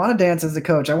don't want to dance as the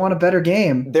coach. I want a better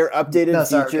game." Their updated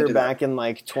feature back in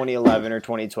like 2011 or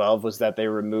 2012 was that they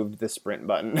removed the sprint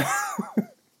button.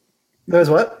 There's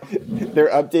what? Their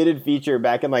updated feature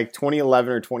back in like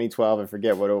 2011 or 2012, I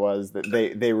forget what it was, that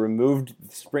they removed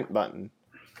the sprint button.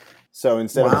 So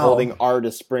instead of holding R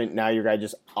to sprint, now your guy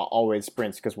just always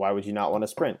sprints, because why would you not want to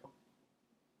sprint?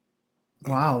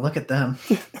 Wow, look at them.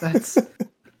 That's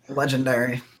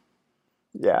legendary.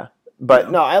 Yeah.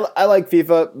 But no, I like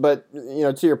FIFA, but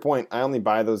to your point, I only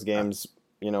buy those games,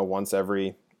 once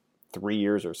every 3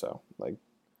 years or so. Like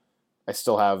I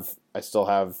still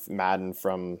have Madden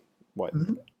from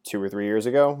 2 or 3 years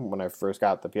ago when I first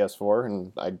got the PS4,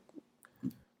 and I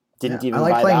didn't even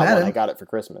buy that Madden. One. I got it for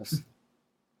Christmas.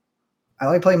 I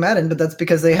like playing Madden, but that's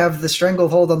because they have the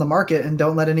stranglehold on the market and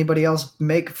don't let anybody else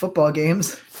make football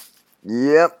games.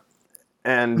 Yep.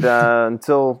 And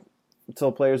until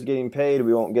players are getting paid,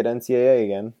 we won't get NCAA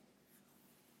again.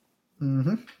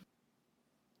 Mm-hmm.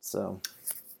 So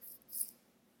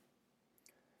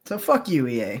fuck you,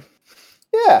 EA.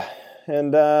 Yeah.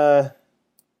 And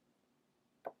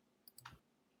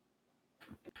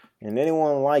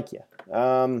anyone like you.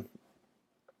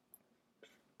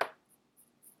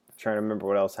 Trying to remember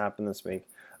what else happened this week.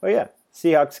 Oh yeah,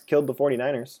 Seahawks killed the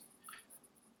 49ers.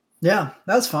 Yeah,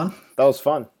 that was fun. That was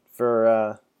fun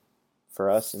for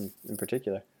us in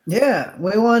particular. Yeah,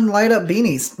 we won light up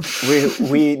beanies.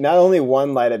 we not only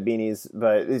won light up beanies,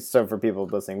 but so for people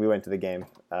listening, we went to the game.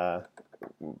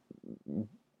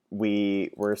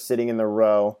 We were sitting in the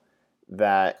row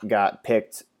that got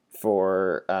picked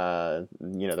for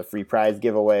the free prize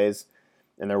giveaways,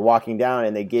 and they're walking down,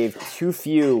 and they gave too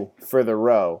few for the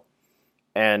row.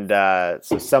 And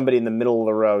so somebody in the middle of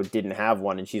the row didn't have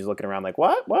one, and she's looking around like,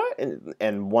 what?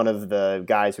 And one of the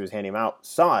guys who was handing them out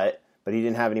saw it, but he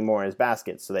didn't have any more in his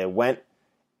basket. So they went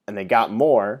and they got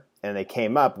more, and they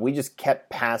came up. We just kept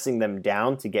passing them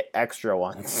down to get extra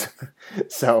ones.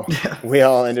 So we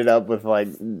all ended up with like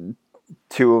 2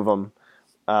 of them.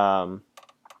 Um,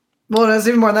 Well, it was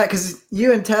even more than that because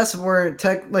you and Tess weren't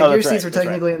your that's seats right, were that's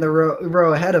technically in the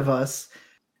row ahead of us.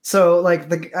 So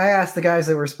like I asked the guys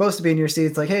that were supposed to be in your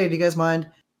seats, like, hey, do you guys mind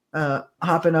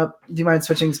hopping up? Do you mind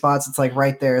switching spots? It's like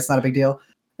right there. It's not a big deal.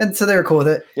 And so they were cool with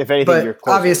it. if anything, But you're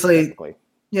closer, obviously- technically.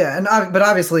 Yeah, but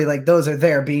obviously, like those are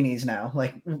their beanies now.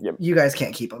 Like Yep. you guys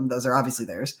can't keep them; those are obviously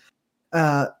theirs.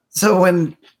 So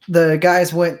when the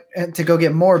guys went to go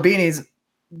get more beanies,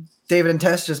 David and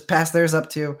Tess just passed theirs up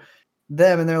to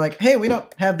them, and they're like, "Hey, we don't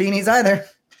have beanies either.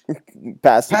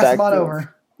 Pass it Pass back them on to us.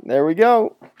 over." There we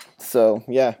go. So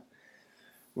yeah,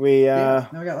 we Yeah,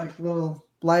 now we got like little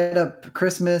light up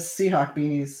Christmas Seahawk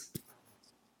beanies.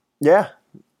 yeah.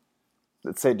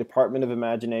 Let's say Department of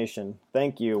Imagination.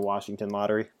 Thank you, Washington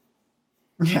Lottery.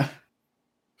 Yeah,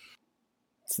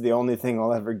 It's the only thing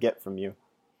I'll ever get from you.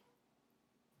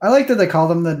 I like that they call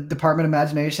them the Department of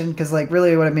Imagination because, like,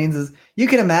 really what it means is you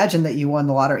can imagine that you won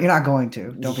the lottery. You're not going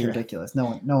to. Don't be Yeah. ridiculous.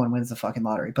 No one wins the fucking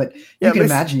lottery, but you Yeah, at can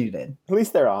least- imagine you did. At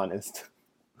least they're honest.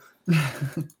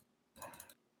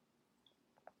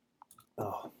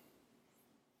 Oh,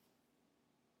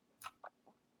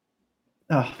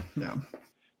 Oh no.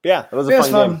 yeah, it was a It was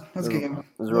fun fun. game. It was a good game. It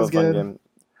was a It real was fun good. game.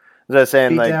 As I was saying,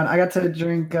 Beat like, down. I got to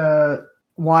drink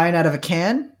wine out of a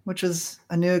can, which was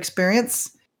a new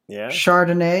experience. yeah,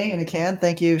 Chardonnay in a can.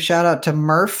 Thank you. Shout out to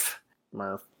Murph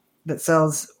Murph. that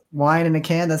sells wine in a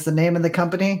can. That's the name of the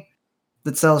company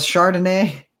that sells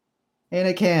Chardonnay in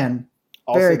a can.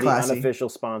 Also Very the classy. unofficial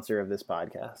sponsor of this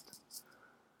podcast.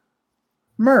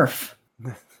 Murph.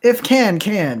 If can,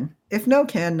 can. If no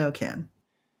can, no can.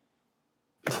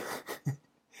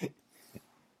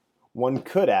 One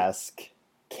could ask,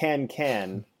 can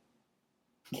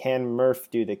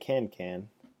Murph do the can?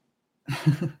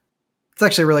 It's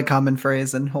actually a really common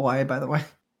phrase in Hawaii, by the way.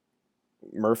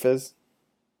 Murph is?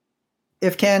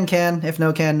 If can, can. If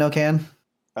no can, no can.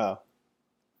 Oh,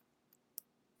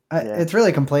 I, Yeah. It's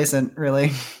really complacent,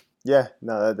 really, yeah,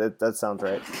 no, that sounds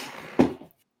right.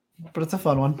 but it's a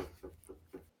fun one.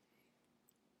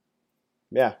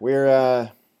 Yeah,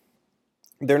 we're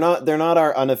they're not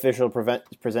our unofficial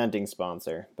presenting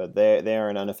sponsor, but they are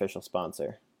an unofficial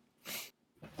sponsor.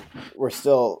 We're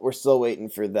still waiting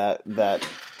for that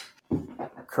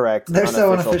correct. They're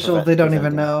so unofficial, they don't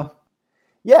even presenting. know.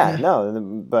 Yeah, Yeah.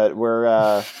 no, but we're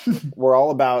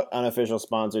all about unofficial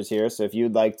sponsors here. So if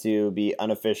you'd like to be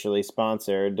unofficially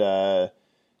sponsored,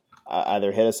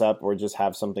 either hit us up or just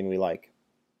have something we like.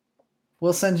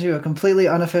 We'll send you a completely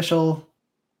unofficial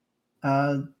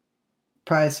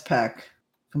prize pack,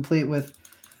 complete with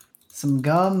some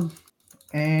gum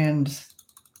and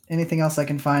anything else I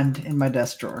can find in my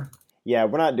desk drawer, Yeah,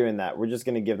 we're not doing that. We're just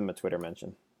gonna give them a Twitter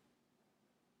mention.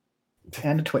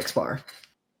 and a Twix bar.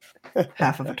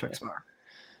 Half of a Twix bar.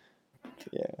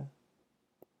 Yeah.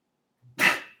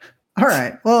 All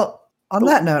right. Well, on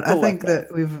that note, I Go think like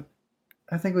that we've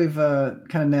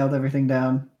kind of nailed everything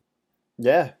down.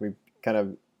 Yeah, we kind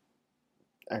of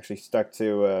actually stuck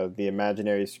to the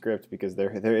imaginary script because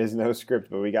there is no script,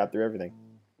 but we got through everything.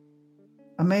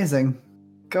 Amazing.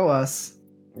 Go us.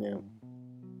 Yeah.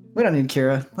 We don't need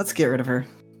Kira. Let's get rid of her.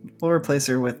 We'll replace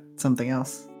her with something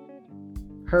else.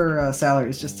 Her salary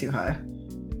is just too high.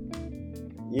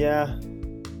 Yeah.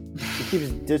 She keeps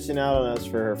ditching out on us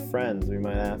for her friends. We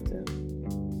might have to.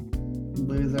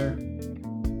 Loser.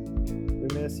 We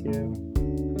miss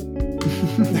you.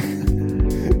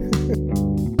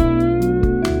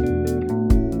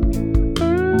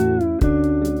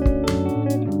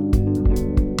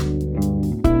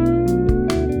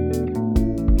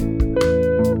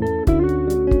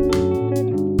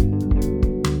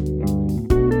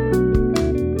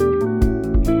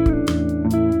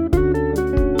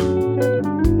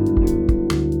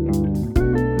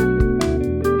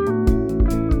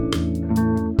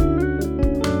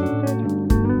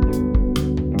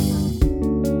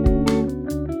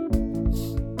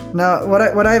 Now,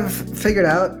 what I've figured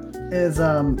out is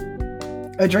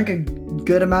I drink a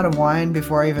good amount of wine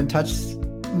before I even touch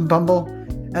Bumble,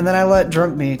 and then I let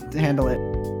drunk me handle it.